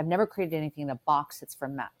 I've never created anything in a box that's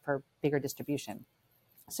for bigger distribution.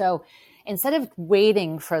 So instead of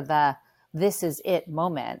waiting for the this is it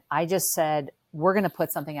moment, I just said, we're going to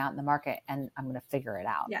put something out in the market and I'm going to figure it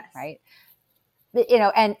out. Yes. Right. You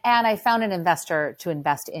know, and I found an investor to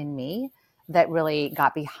invest in me that really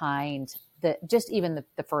got behind the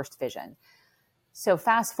first vision. So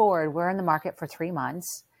fast forward, we're in the market for 3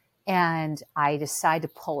 months and I decided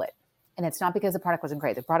to pull it. And it's not because the product wasn't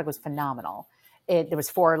great. The product was phenomenal. There was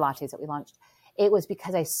 4 lattes that we launched. It was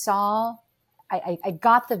because I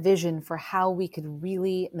got the vision for how we could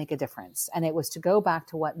really make a difference. And it was to go back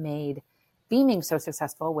to what made Beaming so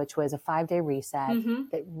successful, which was a 5-day reset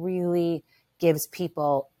that really gives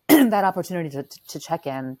people that opportunity to check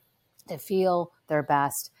in, to feel their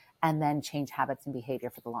best, and then change habits and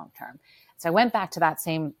behavior for the long term. So I went back to that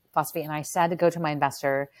same philosophy and I said to go to my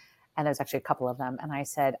investor, and there's actually a couple of them. And I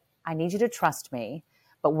said, I need you to trust me,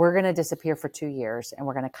 but we're going to disappear for 2 years and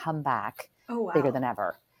we're going to come back bigger than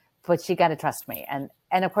ever. But you got to trust me. And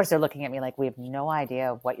of course they're looking at me like, we have no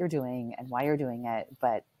idea what you're doing and why you're doing it,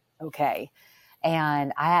 but okay.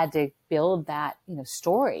 And I had to build that,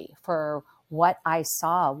 story for what I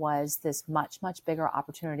saw was this much, much bigger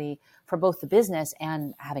opportunity for both the business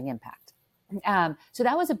and having impact. So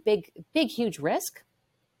that was a big, huge risk.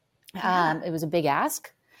 It was a big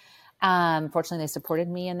ask. Fortunately, they supported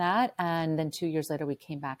me in that. And then 2 years later, we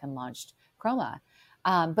came back and launched Chroma.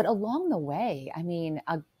 But along the way, I mean,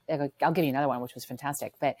 I'll give you another one, which was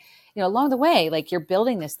fantastic. But, along the way, like you're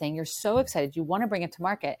building this thing, you're so excited, you want to bring it to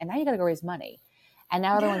market, and now you got to go raise money. And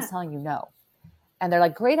now everyone's telling you no. And they're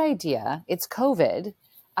like, great idea. It's COVID.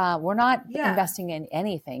 We're not investing in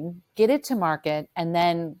anything. Get it to market, and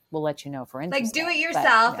then we'll let you know for interest. Like do it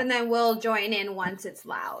yourself, and then we'll join in once it's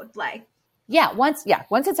loud. Like, once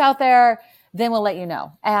it's out there, then we'll let you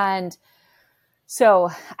know. And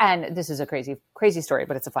so, and this is a crazy, crazy story,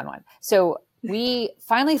 but it's a fun one. So we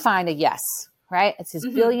finally find a yes, right? It's this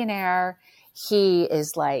billionaire. He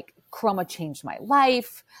is like, Chroma changed my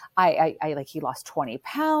life. I like, he lost 20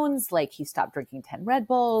 pounds. Like he stopped drinking 10 Red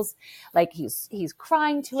Bulls. Like he's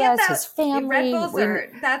crying to us, his family. Red Bulls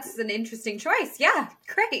that's an interesting choice. Yeah.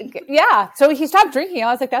 Great. Yeah. So he stopped drinking.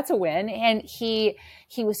 I was like, that's a win. And he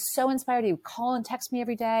was so inspired. He would call and text me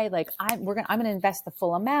every day. Like I'm going to invest the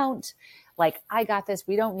full amount. Like I got this.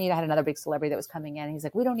 I had another big celebrity that was coming in. He's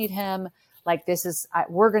like, we don't need him. Like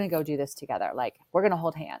we're going to go do this together. Like we're going to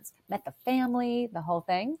hold hands. Met the family, the whole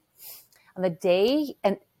thing. On the day,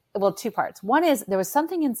 and well, 2 parts. One is there was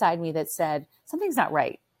something inside me that said something's not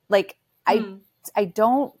right. Like I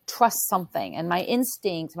don't trust something, and my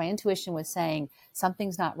intuition was saying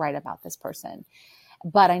something's not right about this person.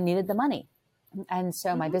 But I needed the money, and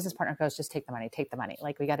so my business partner goes, "Just take the money.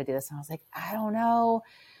 Like we got to do this." And I was like, "I don't know.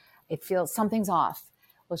 It feels something's off."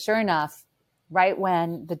 Well, sure enough, right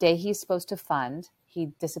when the day he's supposed to fund,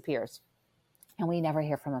 he disappears, and we never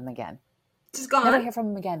hear from him again. Just gone. Never hear from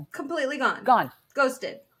him again. Completely gone. Gone.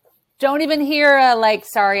 Ghosted. Don't even hear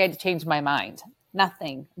sorry, I changed my mind.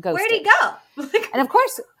 Nothing. Ghosted. Where'd he go? And of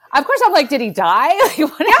course, I'm like, did he die? Like,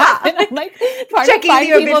 what happened? I'm like trying Checking to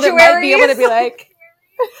find the people that might be able to be like,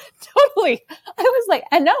 Totally. I was like,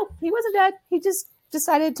 and no, he wasn't dead. He just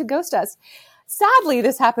decided to ghost us. Sadly,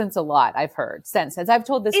 this happens a lot. I've heard since I've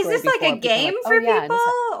told this Is story this before. like a game like, for yeah, people,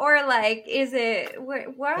 or like, is it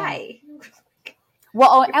why? Yeah.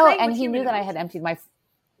 Well, and he knew that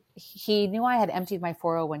he knew I had emptied my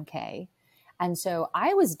 401k. And so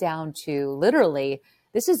I was down to literally,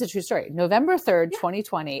 this is the true story. November 3rd,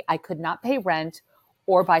 2020, I could not pay rent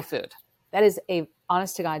or buy food. That is a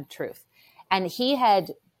honest to God truth. And he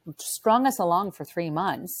had strung us along for 3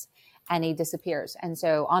 months and he disappears. And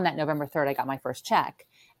so on that November 3rd, I got my first check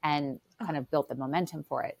and kind of built the momentum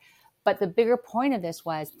for it. But the bigger point of this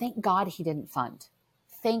was, thank God he didn't fund.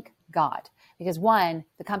 Thank God. Because one,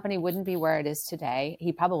 the company wouldn't be where it is today.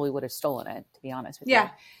 He probably would have stolen it, to be honest with you.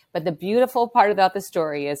 But the beautiful part about the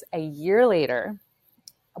story is a year later,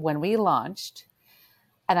 when we launched,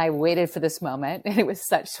 and I waited for this moment, and it was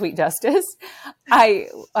such sweet justice.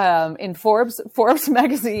 In Forbes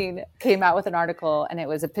magazine came out with an article, and it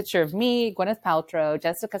was a picture of me, Gwyneth Paltrow,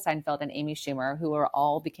 Jessica Seinfeld, and Amy Schumer, who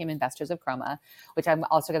all became investors of Chroma, which I'm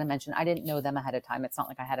also going to mention. I didn't know them ahead of time. It's not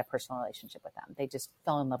like I had a personal relationship with them. They just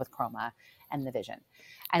fell in love with Chroma and the vision.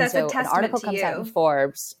 And That's so a testament an article comes out in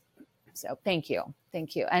Forbes. So thank you.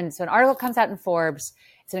 And so an article comes out in Forbes.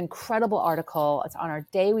 It's an incredible article. It's on our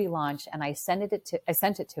day we launched, and I sent it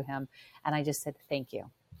to him, and I just said, thank you.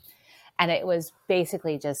 And it was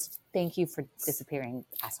basically just, thank you for disappearing,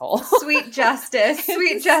 asshole. Sweet justice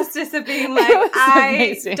of being like,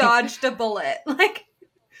 I dodged a bullet. Like,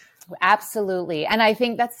 absolutely. And I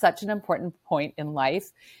think that's such an important point in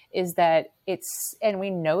life, is that and we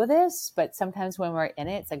know this, but sometimes when we're in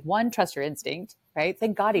it, it's like, one, trust your instinct, right?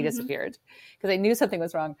 Thank God he disappeared, because I knew something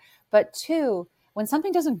was wrong. But two, when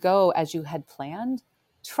something doesn't go as you had planned,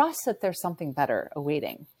 trust that there's something better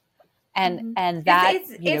awaiting. And that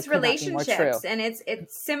it's relationships, and it's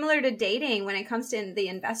similar to dating. When it comes to the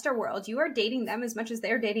investor world, you are dating them as much as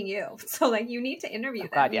they're dating you. So like, you need to interview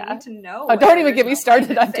them. God, you need to know. Oh, don't even get me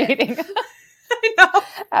started on dating. I know.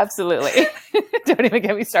 Absolutely. Don't even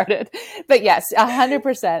get me started. But yes,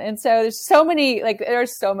 100%. And so there are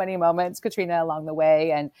so many moments, Katrina, along the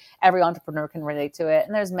way, and every entrepreneur can relate to it.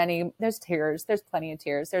 And there's tears, there's plenty of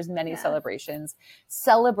tears, there's many celebrations.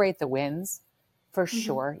 Celebrate the wins. For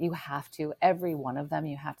sure. You have to, every one of them,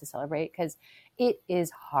 you have to celebrate, because it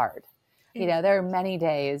is hard. There are many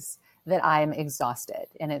days that I'm exhausted,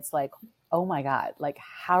 and it's like, oh my God, like,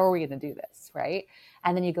 how are we going to do this? Right.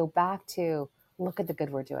 And then you go back to, look at the good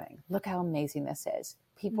we're doing. Look how amazing this is.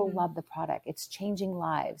 People love the product. It's changing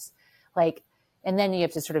lives. Like, and then you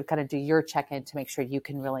have to sort of kind of do your check-in to make sure you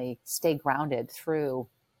can really stay grounded through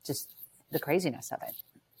just the craziness of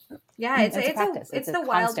it. Yeah. It's a practice. It's the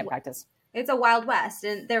constant practice. It's a wild west,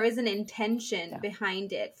 and there is an intention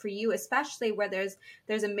behind it for you, especially where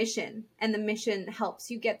there's a mission, and the mission helps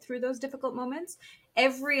you get through those difficult moments.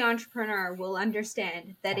 Every entrepreneur will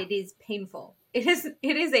understand that it is painful. It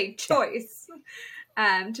is a choice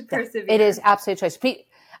to persevere. It is absolutely a choice.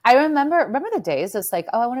 I remember the days it's like,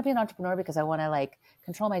 oh, I want to be an entrepreneur because I want to like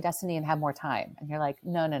control my destiny and have more time. And you're like,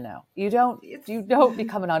 no. You don't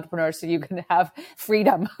become an entrepreneur so you can have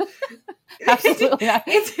freedom. Absolutely not.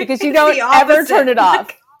 Because you don't ever turn it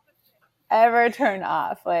off. Ever turn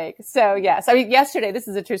off. Like, so yes. I mean, yesterday, this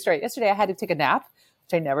is a true story. Yesterday I had to take a nap,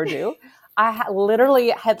 which I never do. Literally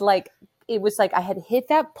had it was like I had hit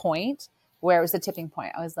that point where it was the tipping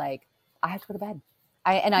point. I was like, I have to go to bed.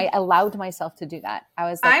 I allowed myself to do that. I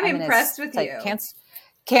was like, I'm impressed with you.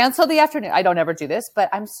 Cancel the afternoon. I don't ever do this, but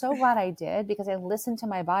I'm so glad I did, because I listened to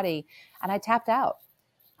my body and I tapped out.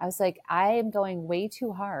 I was like, I am going way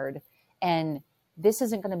too hard, and this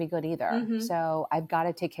isn't going to be good either. So I've got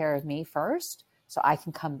to take care of me first, so I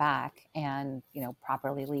can come back and,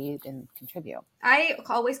 properly lead and contribute. I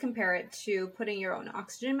always compare it to putting your own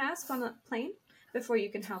oxygen mask on a plane before you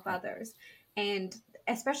can help others. And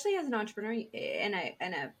especially as an entrepreneur and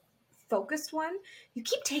a focused one, you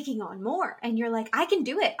keep taking on more, and you're like, I can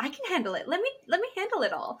do it. I can handle it. Let me handle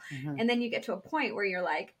it all. And then you get to a point where you're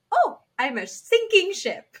like, oh, I'm a sinking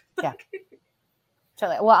ship. Yeah.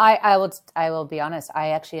 Totally. Well, I will be honest. I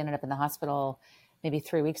actually ended up in the hospital maybe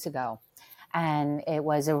 3 weeks ago, and it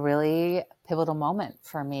was a really pivotal moment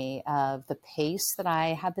for me of the pace that I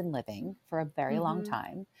have been living for a very long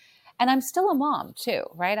time. And I'm still a mom too,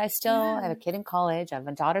 right? I still have a kid in college. I have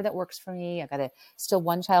a daughter that works for me. I've got still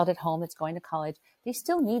one child at home that's going to college. They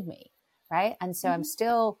still need me, right? And so I'm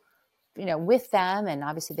still, with them, and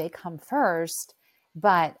obviously they come first,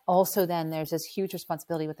 but also then there's this huge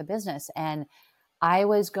responsibility with the business. And I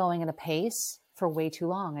was going at a pace for way too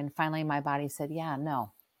long. And finally my body said, yeah,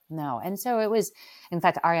 no, No. And so it was, in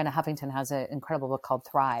fact, Ariana Huffington has an incredible book called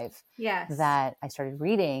Thrive Yes. that I started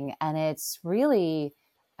reading. And it's really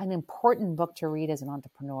an important book to read as an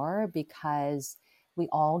entrepreneur because we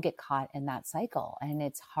all get caught in that cycle and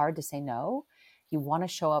it's hard to say no. You want to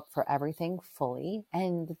show up for everything fully.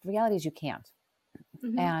 And the reality is you can't.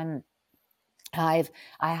 Mm-hmm. And I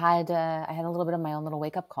had a little bit of my own little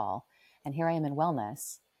wake up call, and here I am in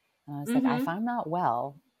wellness. And I was like, if I'm not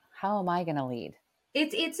well, how am I going to lead?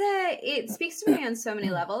 It speaks to me on so many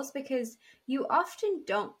levels because you often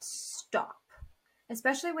don't stop,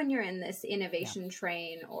 especially when you're in this innovation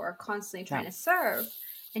train or constantly trying to serve,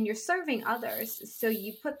 and you're serving others. So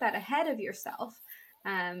you put that ahead of yourself.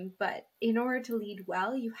 But in order to lead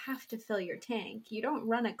well, you have to fill your tank. You don't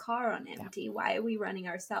run a car on empty. Why are we running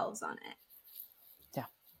ourselves on it? Yeah.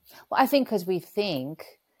 Well, I think because we think,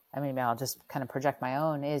 I mean, I'll just kind of project my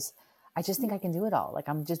own I just think I can do it all. Like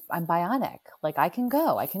I'm bionic. Like I can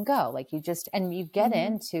go. Like and you get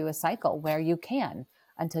into a cycle where you can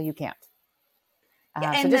until you can't.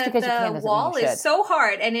 And so just because you can the doesn't wall mean you should. is so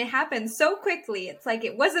hard and it happens so quickly. It's like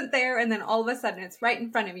it wasn't there and then all of a sudden it's right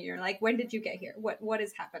in front of you. You're like, when did you get here? What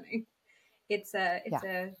is happening? It's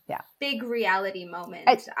a big reality moment.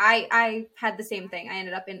 I had the same thing. I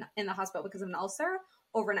ended up in the hospital because of an ulcer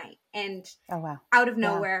overnight and out of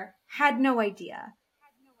nowhere, had no idea.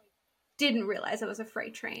 Didn't realize it was a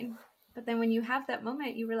freight train. But then when you have that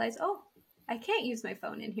moment, you realize, oh, I can't use my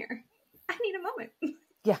phone in here. I need a moment.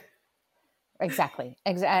 Yeah, exactly.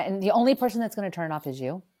 And the only person that's going to turn it off is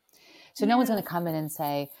you. So no one's going to come in and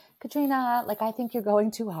say, Katrina, like, I think you're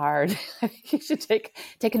going too hard. You should take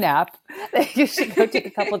a nap. You should go take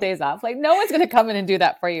a couple of days off. Like, no one's going to come in and do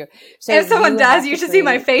that for you. So if someone does, you should see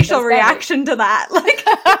my facial reaction to that.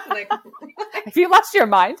 Like if you lost your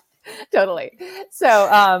mind. Totally.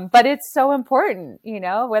 So, but it's so important,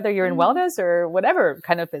 whether you're in wellness or whatever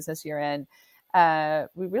kind of business you're in,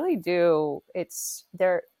 we really do.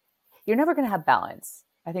 You're never going to have balance.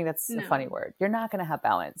 I think that's a funny word. You're not going to have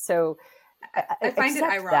balance. So I find it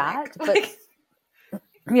ironic.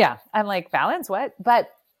 I'm like, balance, what?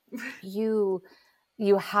 But you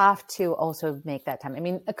have to also make that time. I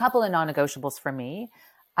mean, a couple of non-negotiables for me.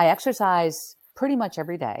 I exercise pretty much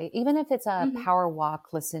every day, even if it's a power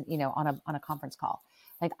walk, listen, on a conference call.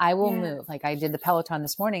 Like I will move. Like I did the Peloton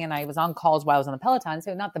this morning and I was on calls while I was on the Peloton.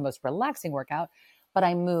 So not the most relaxing workout, but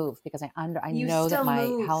I move because I know that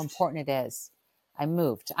how important it is. I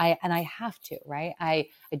moved. I have to, right? I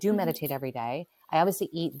do meditate every day. I obviously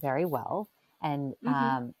eat very well. And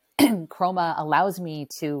Chroma allows me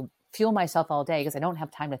to fuel myself all day because I don't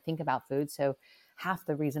have time to think about food. So half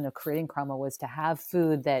the reason of creating Chroma was to have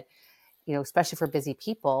food that, especially for busy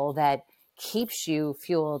people, that keeps you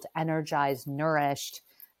fueled, energized, nourished,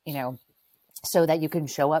 so that you can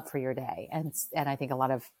show up for your day. And I think a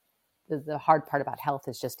lot of the hard part about health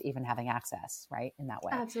is just even having access, right, in that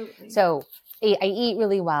way. Absolutely. So I eat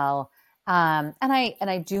really well. And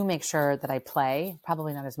I do make sure that I play,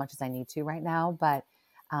 probably not as much as I need to right now, but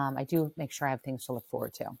I do make sure I have things to look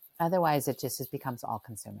forward to. Otherwise, it just becomes all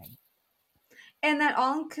consuming. And that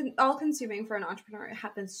all consuming for an entrepreneur, it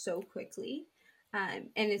happens so quickly. And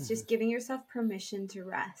it's just giving yourself permission to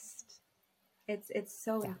rest. It's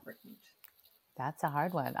so important. That's a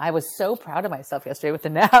hard one. I was so proud of myself yesterday with the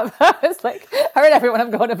nap. I was like, all right, everyone, I'm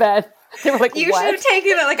going to bed. They were like, you what? should have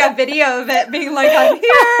taken like a video of it being like, I'm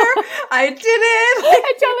here. I did it.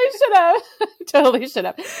 I totally should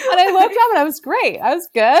have. And I woke up and I was great. I was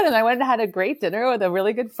good. And I went and had a great dinner with a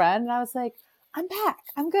really good friend. And I was like, I'm back.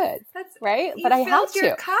 I'm good. Right? But I have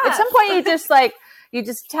to. At some point, you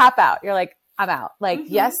just tap out. You're like, I'm out. Like,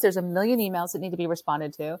 yes, there's a million emails that need to be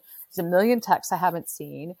responded to. There's a million texts I haven't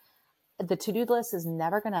seen. The to-do list is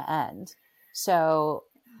never going to end. So,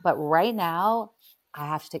 but right now I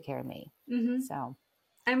have to take care of me. So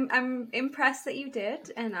I'm impressed that you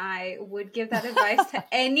did. And I would give that advice to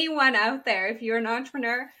anyone out there. If you're an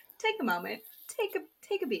entrepreneur, take a moment, take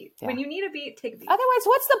a beat. When you need a beat, take a beat. Otherwise,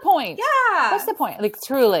 what's the point? Yeah. What's the point? Like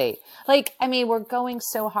truly, like, I mean, we're going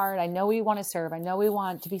so hard. I know we want to serve. I know we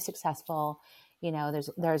want to be successful.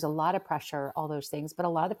 There's a lot of pressure, all those things, but a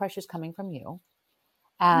lot of the pressure is coming from you.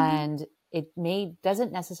 And it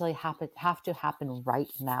doesn't necessarily have to happen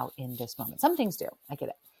right now in this moment. Some things do. I get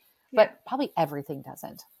it. But probably everything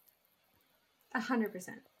doesn't. 100%.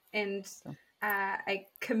 And I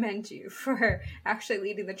commend you for actually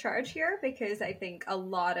leading the charge here, because I think a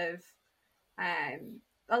lot of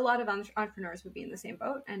entrepreneurs would be in the same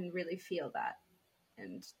boat and really feel that.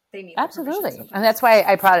 And they need absolutely. And that's why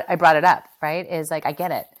I brought it up, right? Is like, I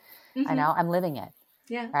get it. I know I'm living it.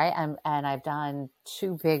 Yeah. Right. And I've done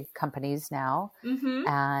 2 big companies now.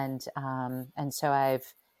 And so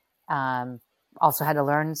Also had to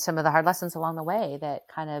learn some of the hard lessons along the way that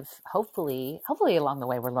kind of hopefully along the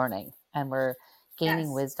way we're learning and we're gaining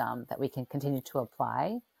Yes. wisdom that we can continue to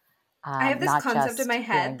apply. I have this Not concept in just my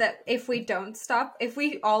head feeling. that if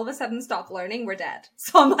we all of a sudden stop learning, we're dead.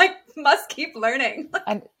 So I'm like, must keep learning.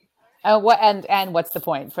 And what's the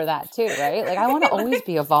point for that too, right? Like I want to always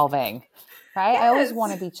be evolving, right? I always Yes.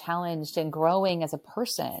 want to be challenged and growing as a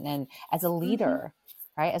person and as a leader,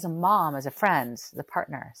 right? As a mom, as a friend, as a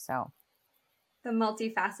partner. So the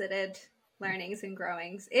multifaceted learnings and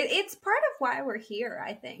growings. It's part of why we're here,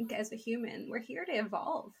 I think, as a human. We're here to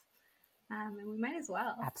evolve. And we might as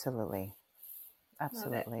well. Absolutely.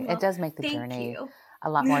 Well, It does make the thank journey you. a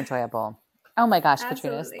lot more enjoyable. Oh my gosh,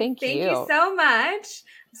 Katrina, Absolutely. thank Thank you. you so much.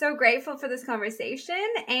 I'm so grateful for this conversation.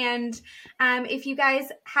 And if you guys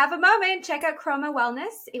have a moment, check out Chroma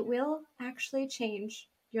Wellness. It will actually change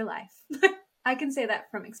your life. I can say that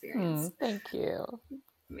from experience. Thank you.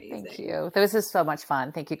 Amazing. Thank you. This is so much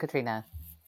fun. Thank you, Katrina.